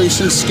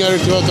decorations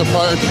scattered throughout the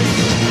park.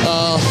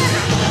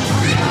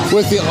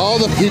 With all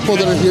the people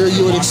that are here,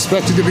 you would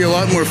expect it to be a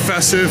lot more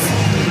festive,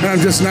 and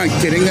I'm just not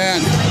getting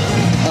that.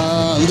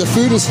 The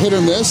food is hit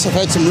or miss. I've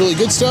had some really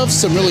good stuff,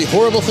 some really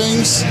horrible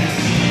things.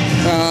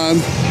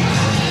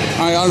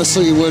 I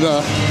honestly would,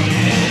 I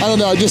don't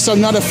know, I'm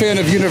not a fan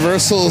of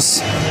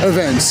Universal's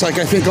events. Like,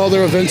 I think all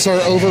their events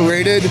are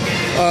overrated.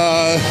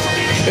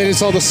 And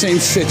it's all the same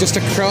shit, just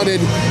a crowded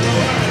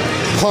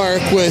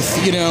park with,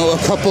 you know, a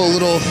couple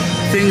little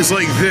things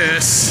like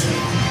this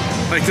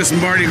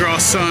Mardi Gras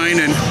sign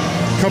and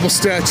a couple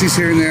statues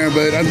here and there,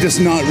 but I'm just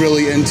not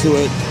really into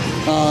it.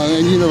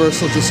 And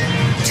Universal just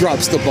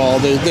drops the ball.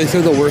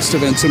 They're the worst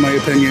events in my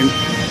opinion.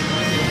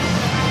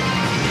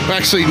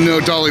 Actually, no,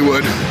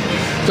 Dollywood.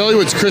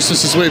 Dollywood's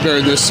Christmas is way better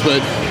than this,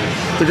 but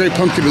the Great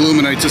Pumpkin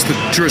Illuminate, just the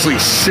drizzling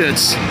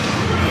shits.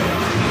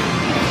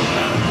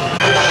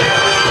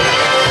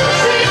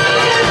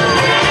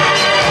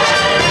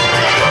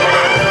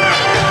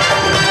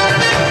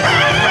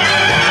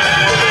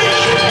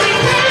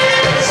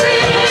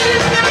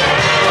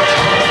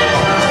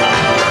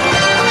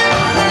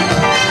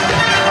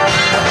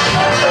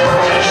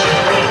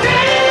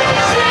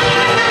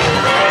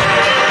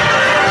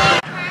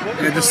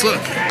 And just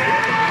look,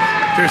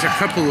 there's a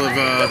couple of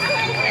little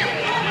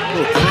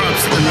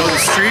props in the middle of the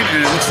street,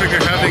 and it looks like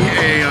they're having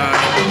a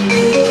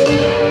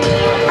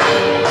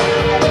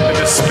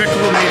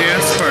Despicable Me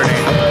dance party.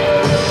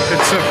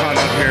 It's so hot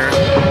out here,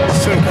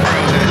 it's so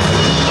crowded.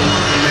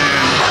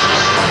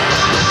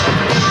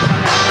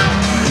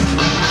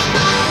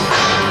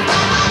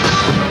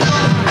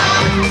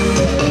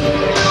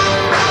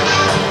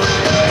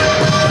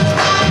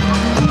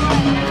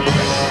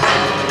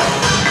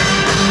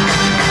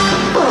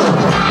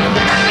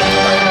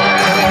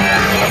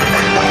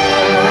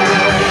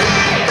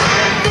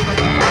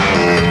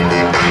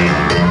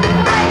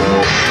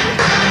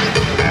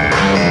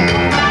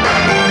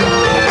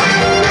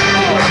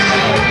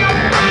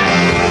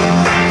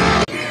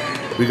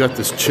 We got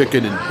this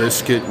chicken and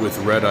biscuit with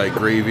red-eye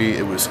gravy.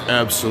 It was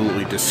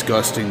absolutely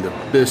disgusting. The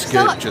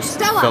biscuit just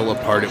fell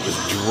apart. It was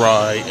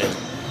dry and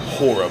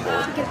horrible.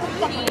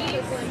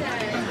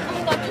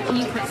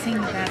 You quit saying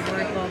the bad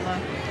word,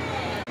 Lola.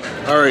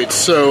 Alright,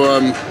 so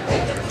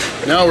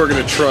now we're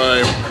gonna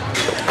try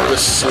the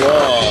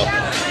slaw.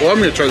 Well, I'm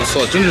gonna try the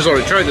slaw. Ginger's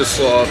already tried this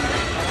slaw.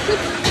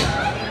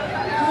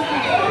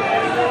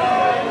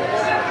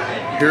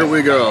 Here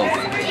we go.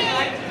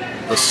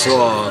 The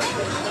slaw.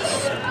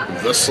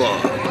 The slaw.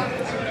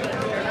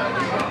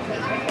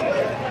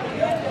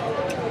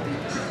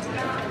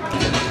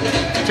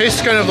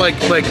 Tastes kind of like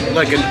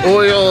an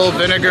oil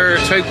vinegar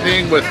type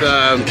thing with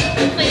the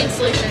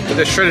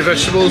shredded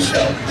vegetables. I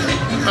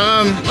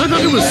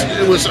thought it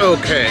was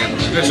okay.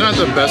 It's not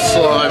the best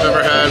slaw I've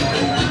ever had.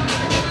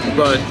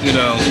 but you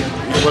know,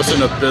 it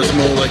wasn't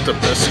abysmal like the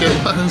biscuit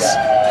was.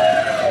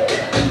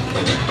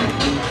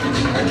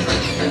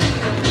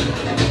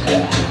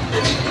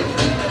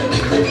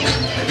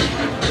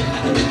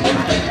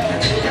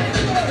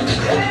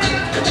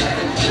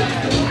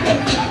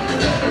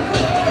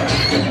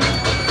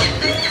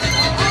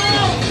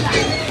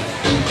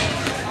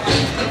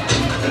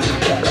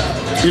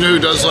 You know who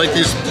does like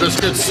these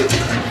biscuits? This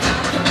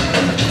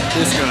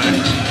guy.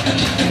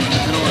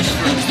 You know, his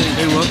friends,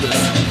 they love this.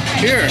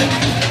 Here.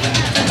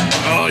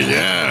 Oh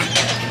yeah.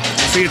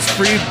 See, it's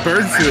free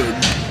bird food.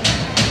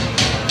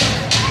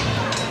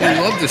 They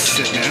love this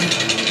shit, man.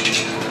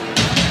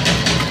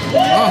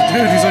 Oh,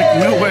 dude, he's like,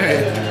 no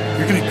way.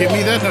 You're gonna give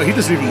me that? No, he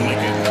doesn't even like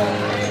it.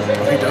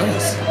 Oh, he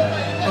does.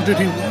 Oh, dude,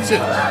 he loves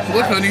it.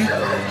 Look, honey.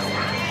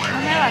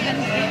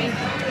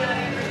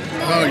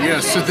 Oh yeah,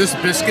 so this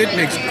biscuit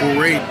makes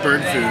great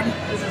bird food.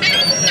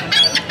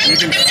 You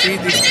can feed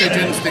these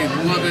pigeons, they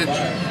love it.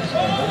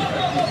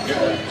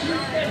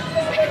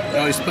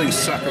 Oh, he's playing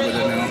soccer with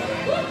it now.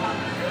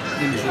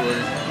 Enjoy,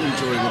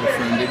 enjoy, little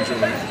friend,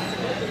 enjoy.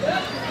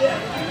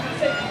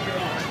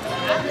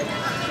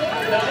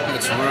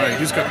 That's right,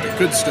 he's got the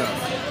good stuff.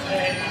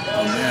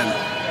 Oh man.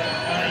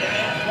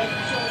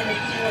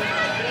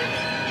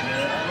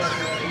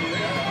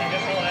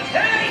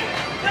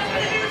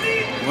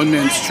 One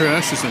man's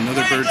trash is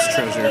another bird's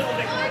treasure.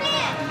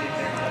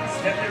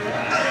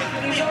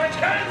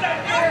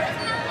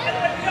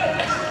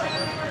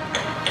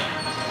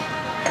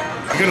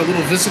 We got a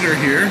little visitor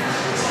here.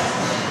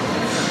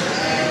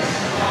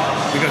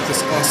 We got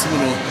this awesome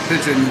little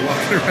pigeon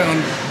walking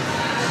around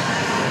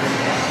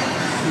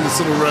in this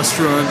little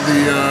restaurant,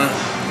 the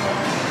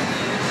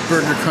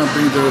burger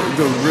company, the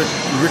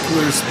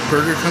Rickler's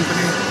Burger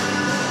Company.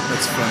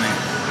 That's funny.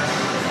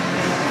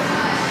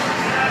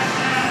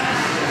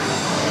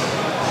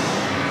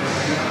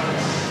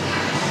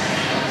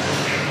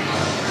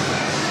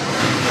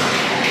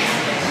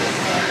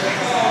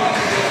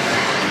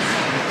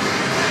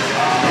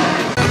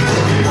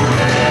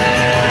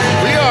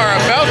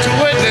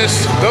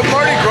 The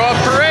Mardi Gras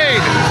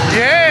parade!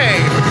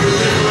 Yay!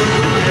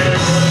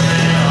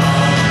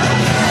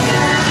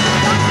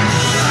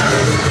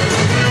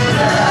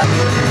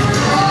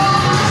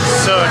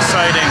 So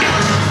exciting.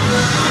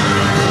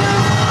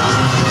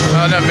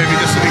 Oh no, maybe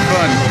this will be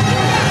fun.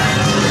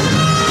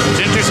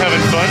 Ginger's having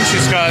fun.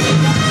 She's got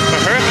a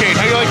hurricane.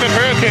 How do you like that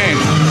hurricane?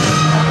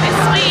 It's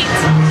sweet.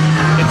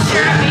 It's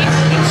syrupy.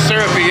 It's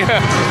syrupy,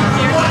 yeah.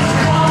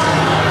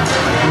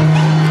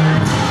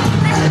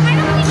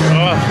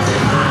 Oh.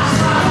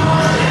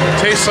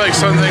 Tastes like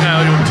something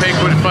I would take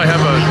if I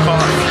have a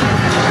cough.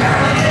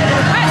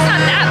 It's not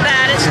that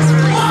bad, it's just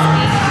really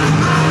sweet.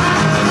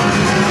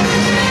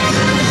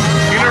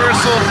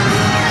 Universal,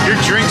 your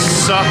drinks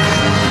suck.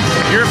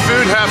 Your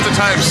food half the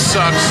time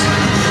sucks.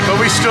 But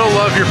we still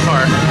love your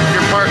park.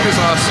 Your park is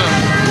awesome.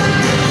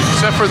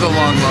 Except for the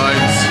long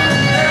lines.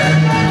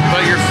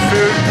 But your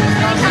food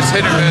is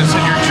hit or miss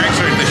and your drinks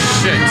are the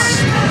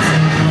shits.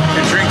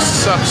 Your drinks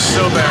suck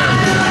so bad.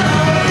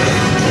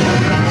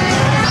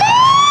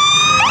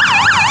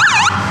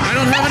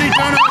 Have any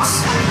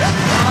donuts?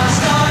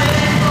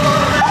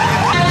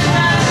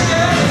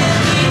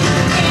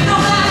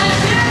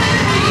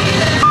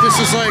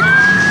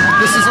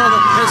 This is all the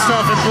pissed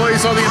off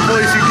employees, all the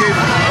employees you gave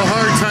a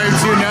hard time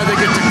to, now they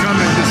get to come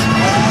and just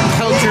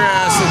pelt your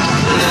ass with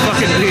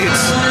fucking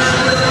beats.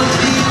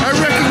 I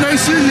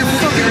recognize you, you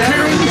fucking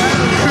Karen.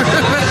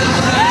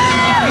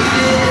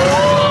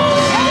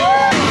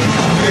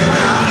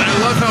 I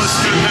love how it's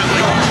doing that,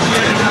 like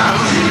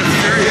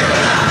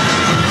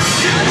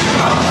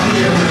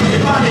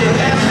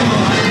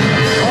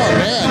oh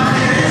man.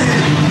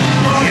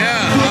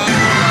 Yeah.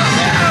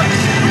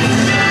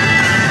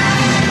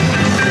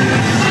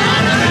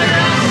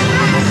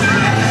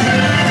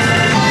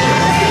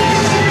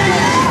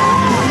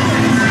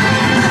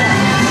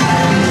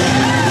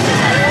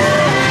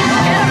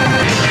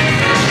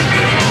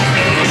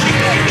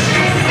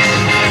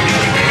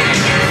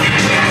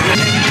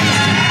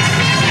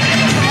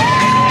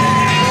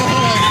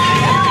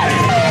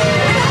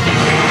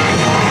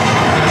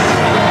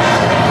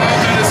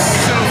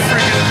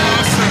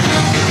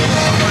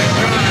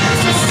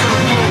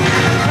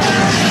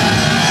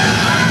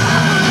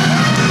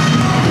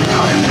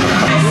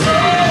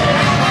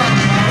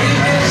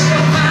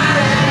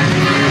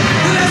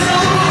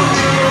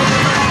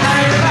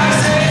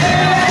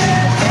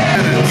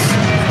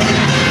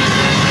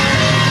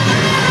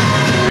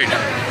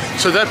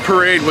 So that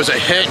parade was a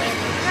hit.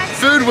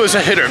 Food was a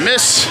hit or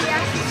miss.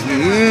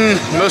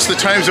 Most of the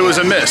times it was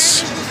a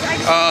miss.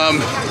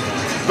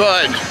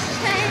 But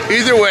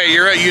either way,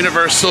 you're at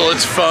Universal,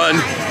 it's fun.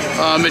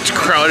 It's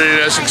crowded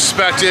as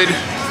expected.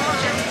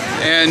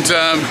 And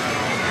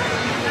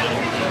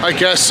I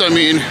guess, I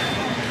mean,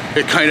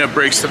 it kind of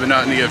breaks the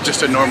monotony of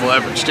just a normal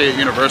average day at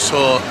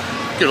Universal.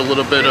 Get a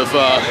little bit of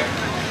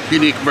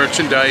unique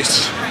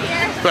merchandise.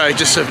 But I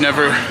just have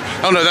never,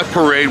 I don't know, that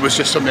parade was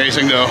just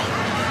amazing though.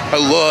 I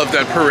love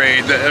that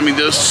parade. I mean,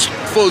 those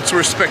floats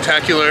were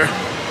spectacular,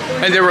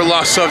 and there were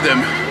lots of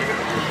them.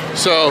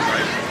 So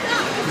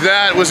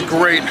that was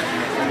great.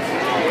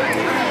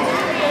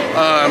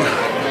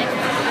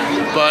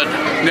 But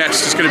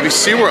next is going to be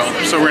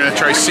SeaWorld. So we're going to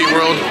try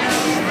SeaWorld,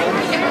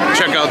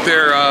 check out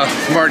their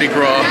Mardi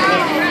Gras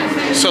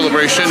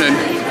celebration, and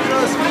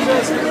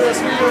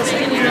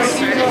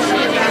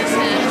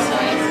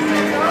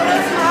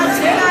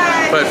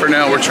but for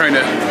now we're trying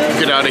to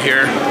get out of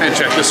here and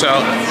check this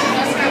out.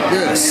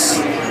 This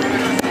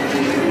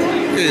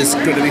is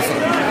going to be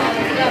fun.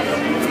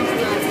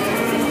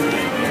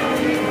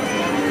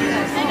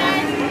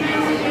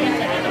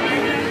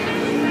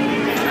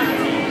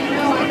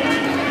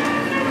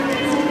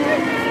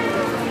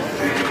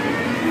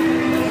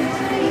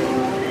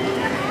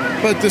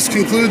 But this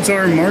concludes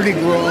our Mardi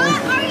Gras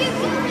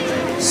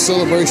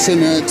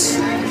celebration at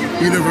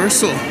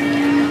Universal.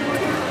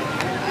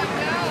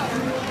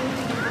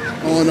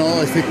 All in all,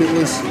 I think it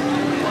was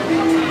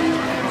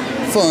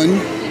fun,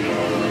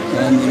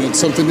 and it's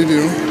something to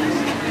do.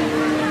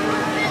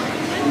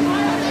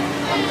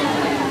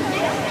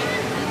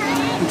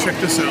 And check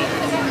this out.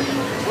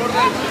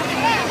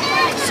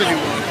 City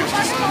Walk is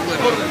just lit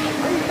up.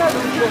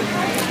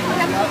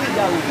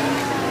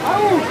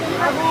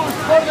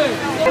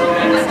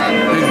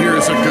 And here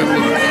is a good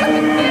look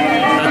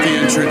at the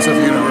entrance of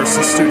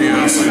Universal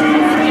Studios.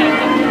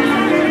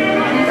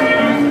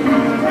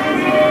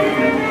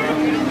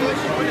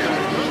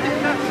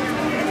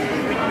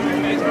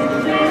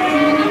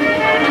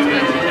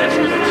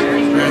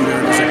 And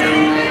there it is again.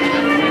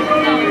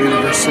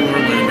 Universal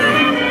Orlando.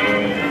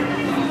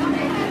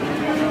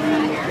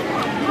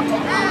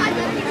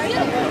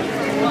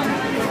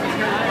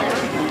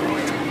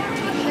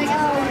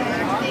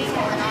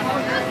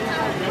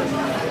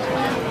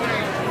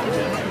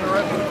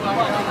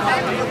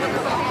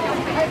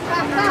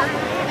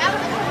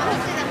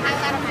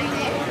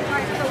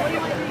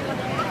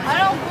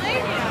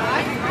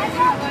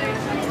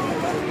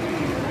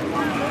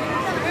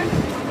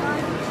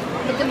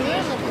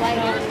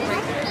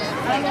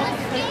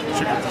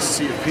 Check out the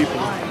sea of people.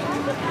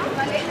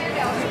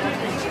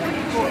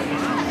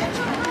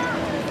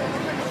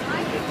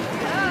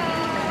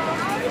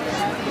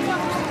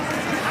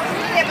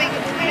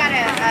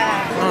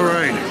 All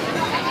right.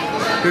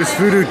 There's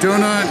Voodoo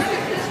Donut,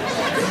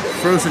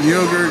 frozen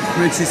yogurt,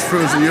 Minchie's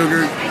frozen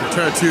yogurt,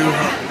 tattoo,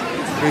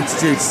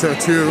 HGH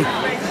tattoo,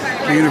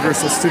 the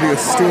Universal Studios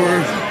store.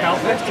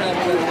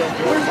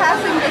 We're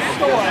passing the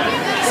store.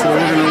 So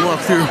we're gonna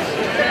walk through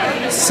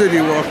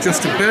City Walk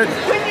just a bit.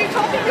 When you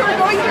told me you were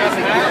going through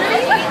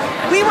security,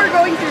 we were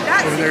going through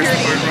that there's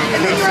security. Mardi Gras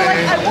And then you were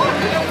like, Cafe. I won't.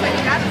 And I was like,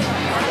 that's...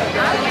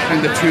 And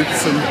the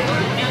tooths and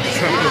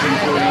chocolate and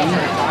brown.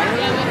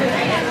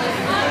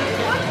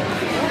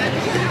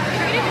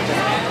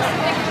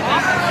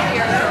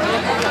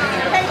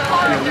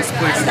 Yeah, this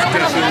place is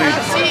definitely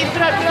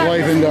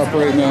livened up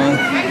right now.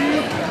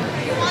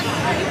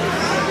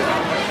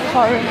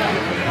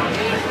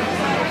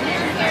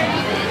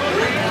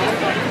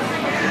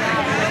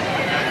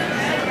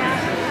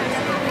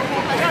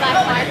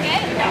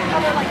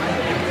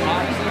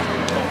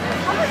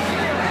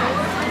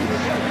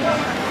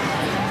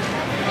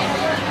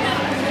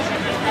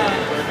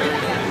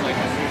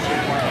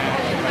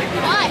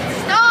 What?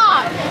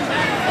 Stop!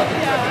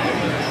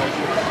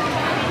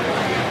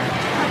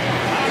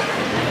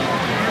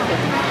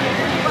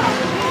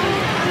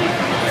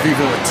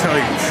 V.W.A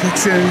Italian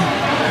Kitchen,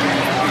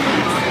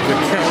 the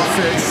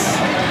Cowfish,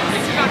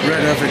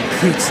 Red Oven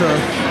Pizza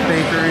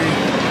Bakery,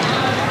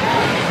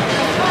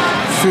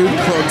 food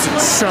clubs and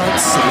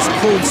shops. There's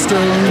Cold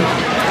Stone,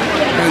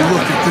 and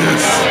look at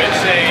this.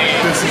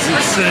 This is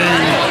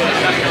insane.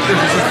 This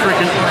is a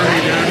freaking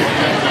army, dude.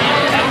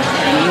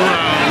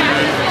 Wow,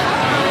 man.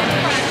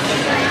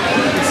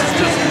 This is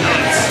just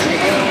nuts.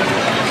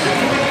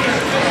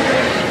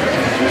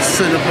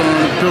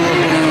 Cinnabon,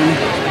 Billabong,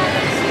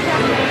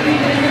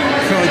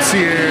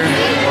 Concierge.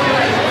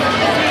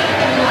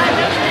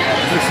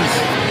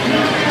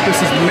 This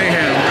is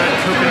mayhem. Red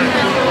coconut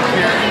up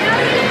here.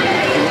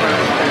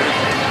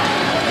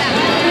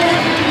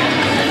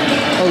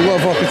 I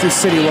love walking through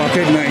City Walk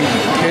at night.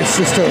 It's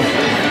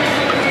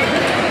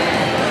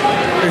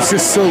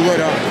just so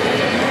lit up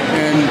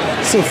and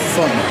so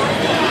fun,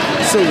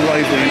 so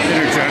lively and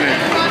energetic.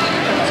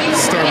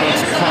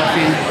 Starbucks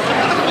coffee.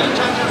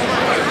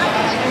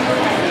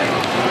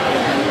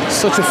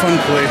 Such a fun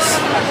place,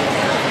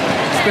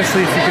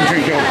 especially if you can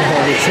drink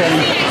alcohol, which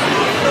I'm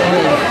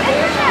on a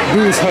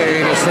booze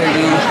hiatus right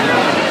now.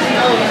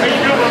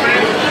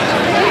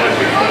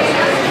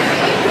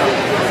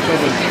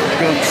 Bubba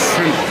Gump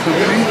Shrimp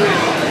Company.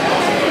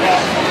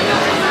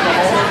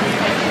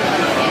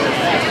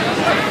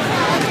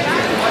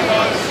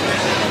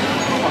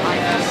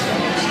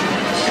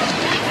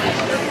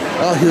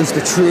 Oh, here's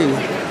the tree.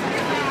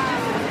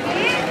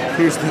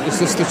 Is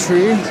this the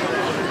tree?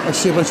 I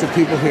see a bunch of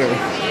people here.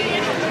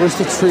 Where's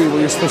the tree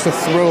where you're supposed to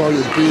throw all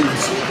your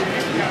beads?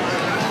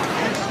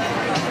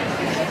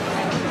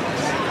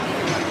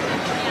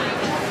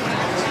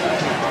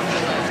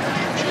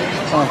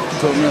 Oh,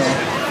 don't know.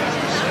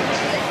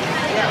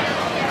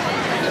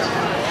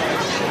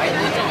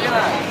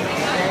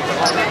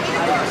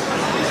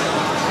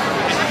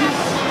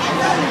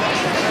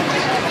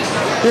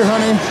 Here,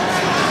 honey.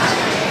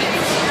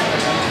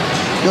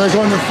 You want to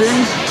go on the thing?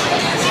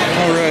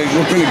 All right,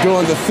 we're going to go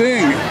on the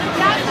thing.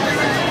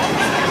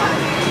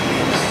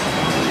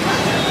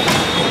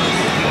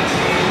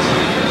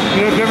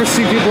 You know, I've never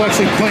seen people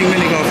actually playing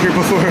mini golf here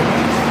before.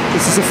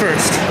 This is the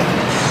first.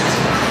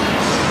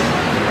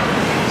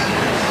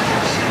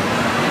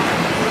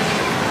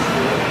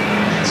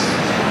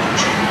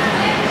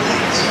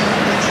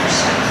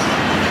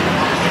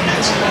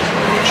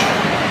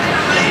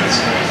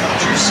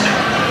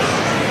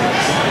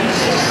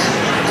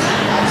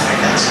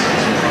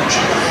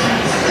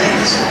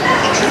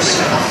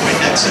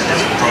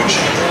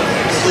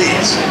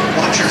 Please,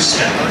 watch your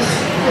step.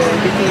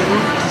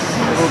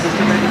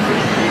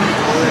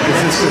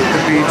 This is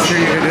the beach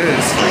here, it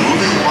is.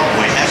 Moving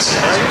walkway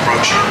exit is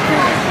approaching.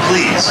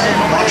 Please,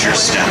 watch your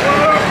step.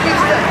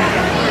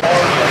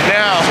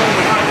 Now,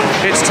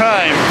 it's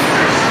time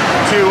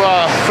to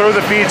throw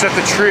the beads at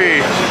the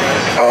tree.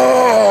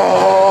 Oh!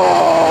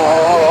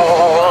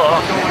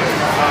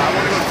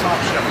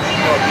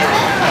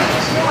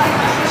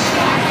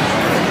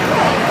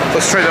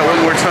 Let's try that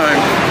one more time.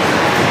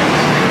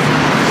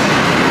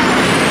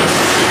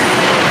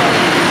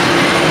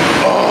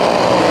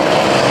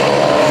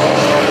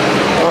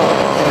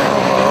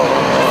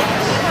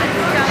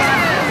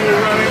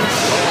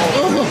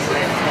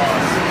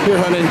 Here,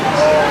 honey.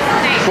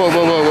 Whoa,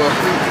 whoa, whoa, whoa.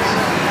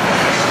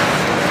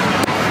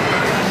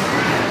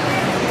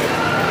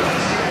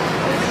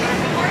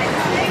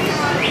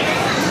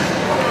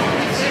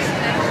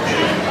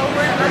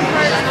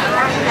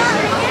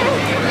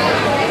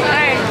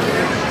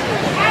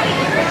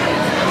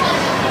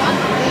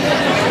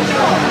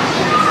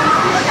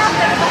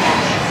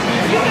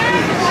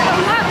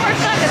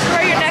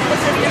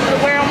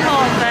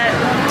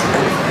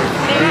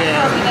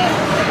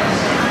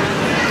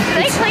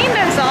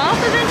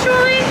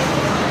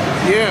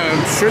 Yeah,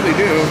 I'm sure they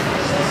do.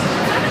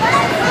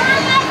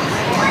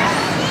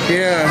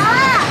 Yeah.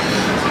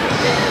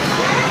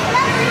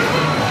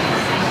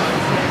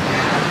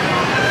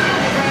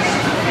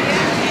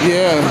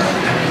 Yeah.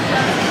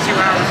 2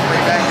 hours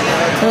way back.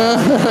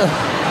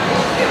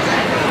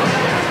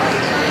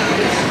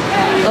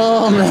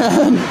 Oh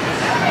man.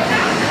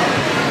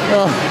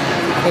 Oh,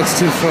 that's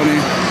too funny.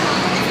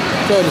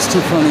 That is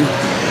too funny.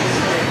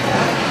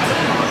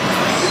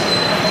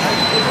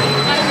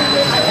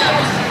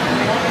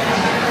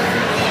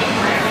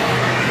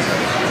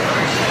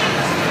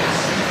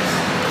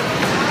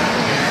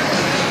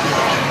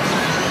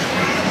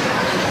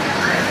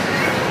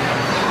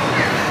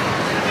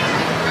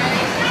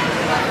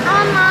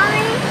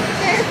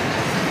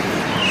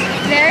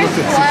 There's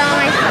blood on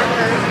my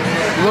slippers.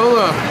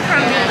 Lola. From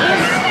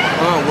these.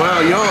 Oh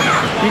wow,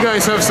 you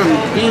guys have some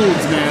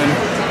beads, man.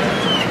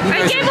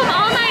 I gave them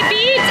all my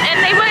beads and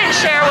they wouldn't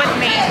share with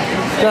me.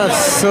 That's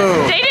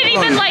so They didn't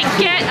even like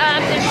get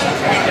up and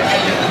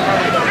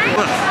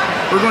Look,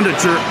 we're going to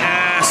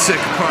Jurassic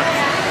Park.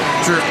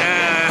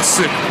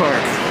 Jurassic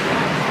Park.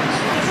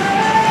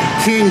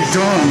 King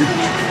Dong.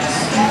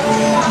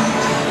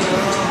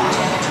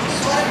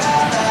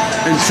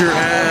 In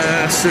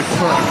Jurassic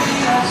Park.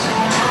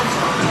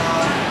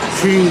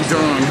 King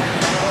Dong.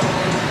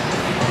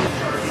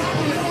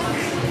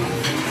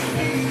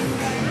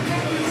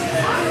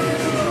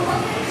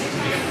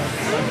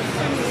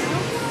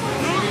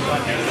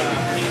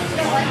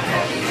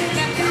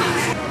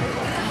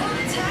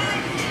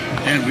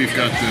 And we've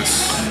got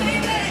this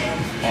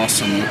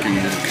awesome looking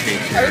little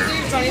cake here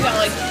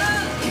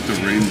with the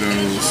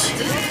rainbows,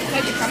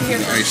 the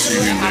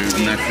icing and the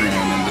macaron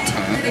on the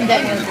top, and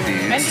the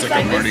beads. It's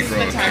like a Mardi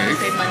Gras cake.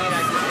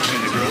 And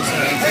the girls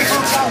have this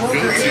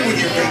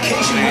go-to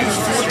glazed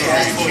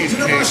strawberry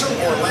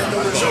cheesecake. Orlando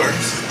Resort.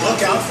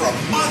 Look out for a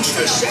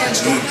monster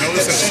sandstorm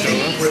that's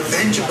sending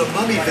Revenge of the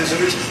Mummy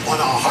visitors on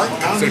a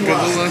heart-pounding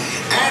ride.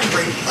 And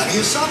bring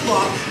plenty of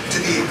sunblock to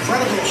the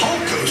incredible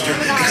Hulk coaster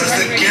because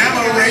the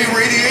gamma ray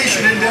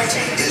radiation index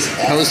is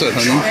How is that,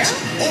 honey?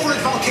 Over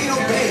at Volcano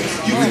Bay,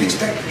 you can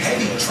expect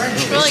heavy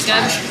trench Really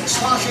good.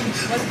 sloshing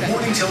from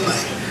morning till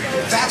night.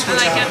 That's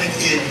what's happening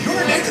in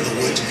your neck of the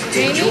woods.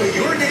 Enjoy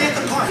your day at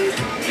the park.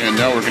 And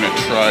now we're gonna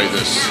try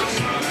this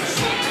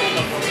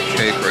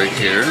cake right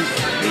here.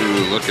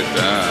 Ooh, look at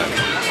that.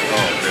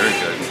 Oh, very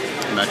good.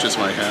 Matches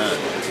my hat.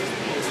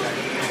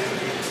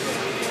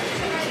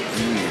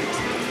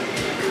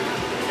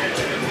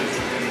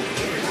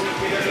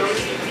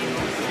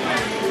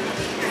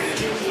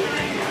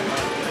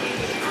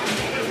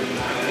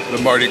 The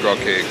Mardi Gras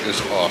cake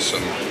is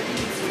awesome.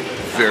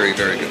 Very,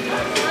 very good.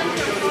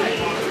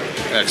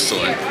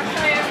 Excellent.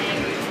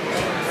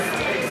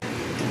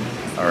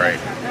 All right,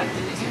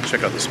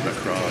 check out this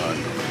macaron.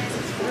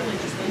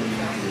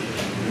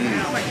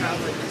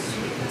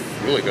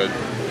 Really good.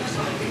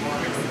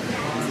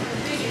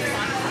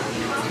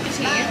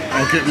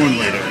 I'll get one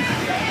later.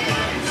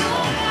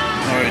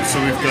 All right, so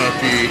we've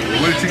got the,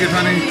 what did you get,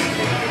 honey?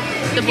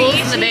 the bulls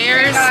and the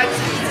bears.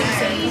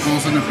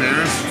 Bulls and the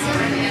bears.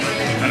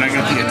 And I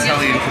got the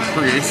Italian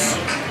caprese,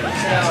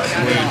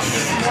 which,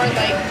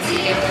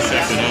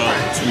 check it out,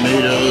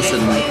 tomatoes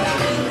and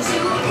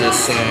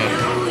this,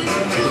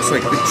 looks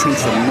like big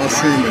chunks of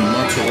mushroom and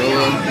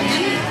mozzarella.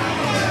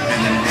 And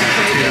then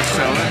potato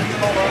salad.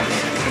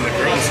 And the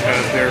girls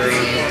have their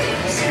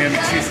ham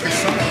and cheese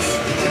croissants.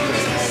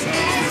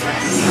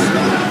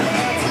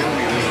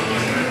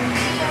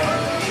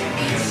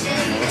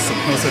 Awesome.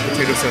 How's that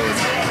potato salad?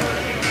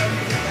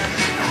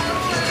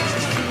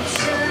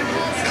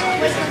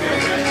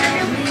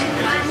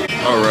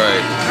 All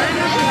right.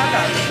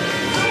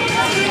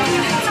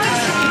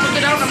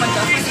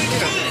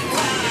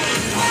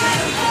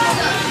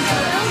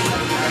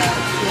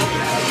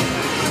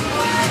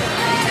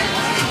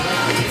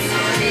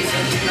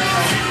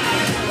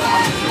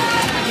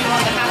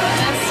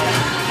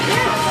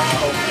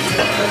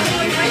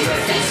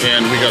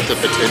 And we got the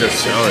potato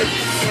salad.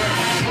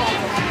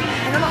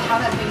 I don't know how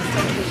that thing's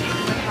so big.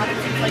 How did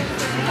it like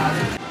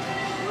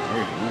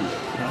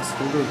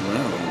Passholder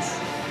Lounge.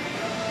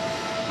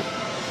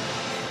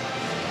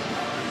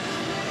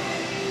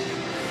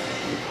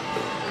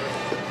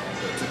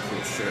 That's a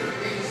cool shirt.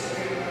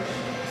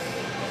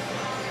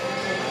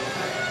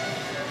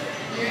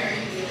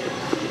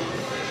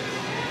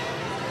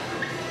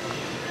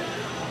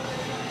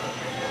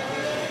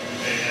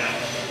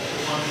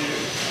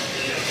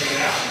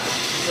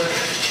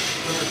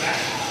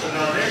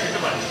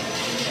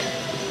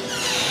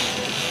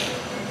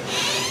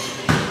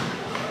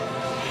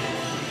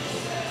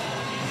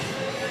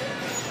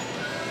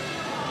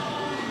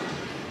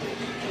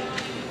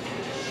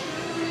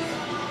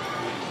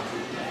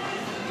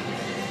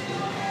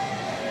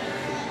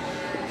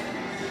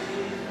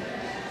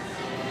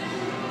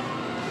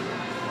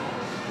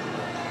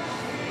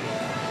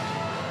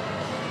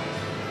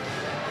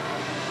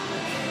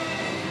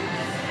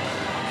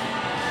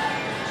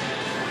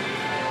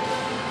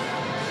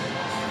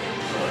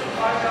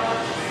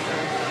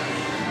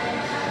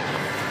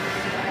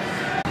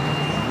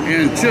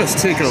 And just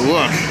take a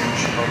look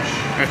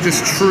at this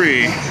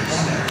tree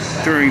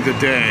during the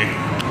day.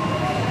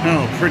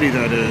 How pretty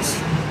that is.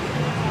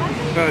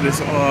 That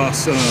is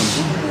awesome.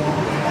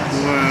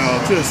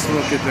 Wow, just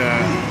look at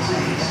that.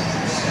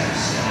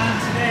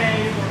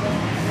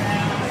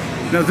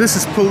 Now this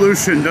is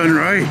pollution done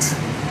right.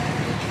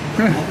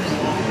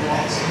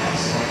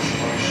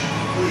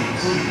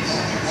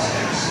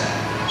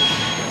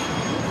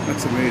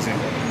 That's amazing.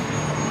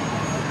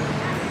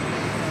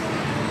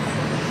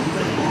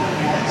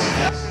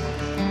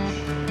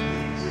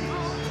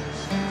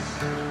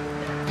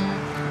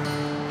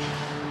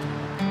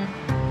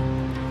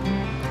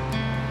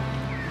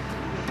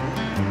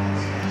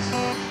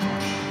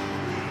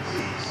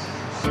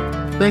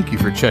 Thank you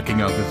for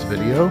checking out this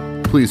video.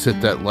 Please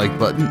hit that like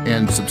button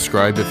and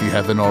subscribe if you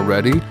haven't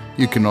already.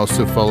 You can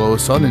also follow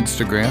us on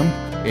Instagram,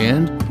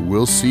 and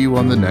we'll see you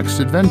on the next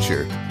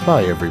adventure.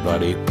 Bye,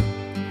 everybody.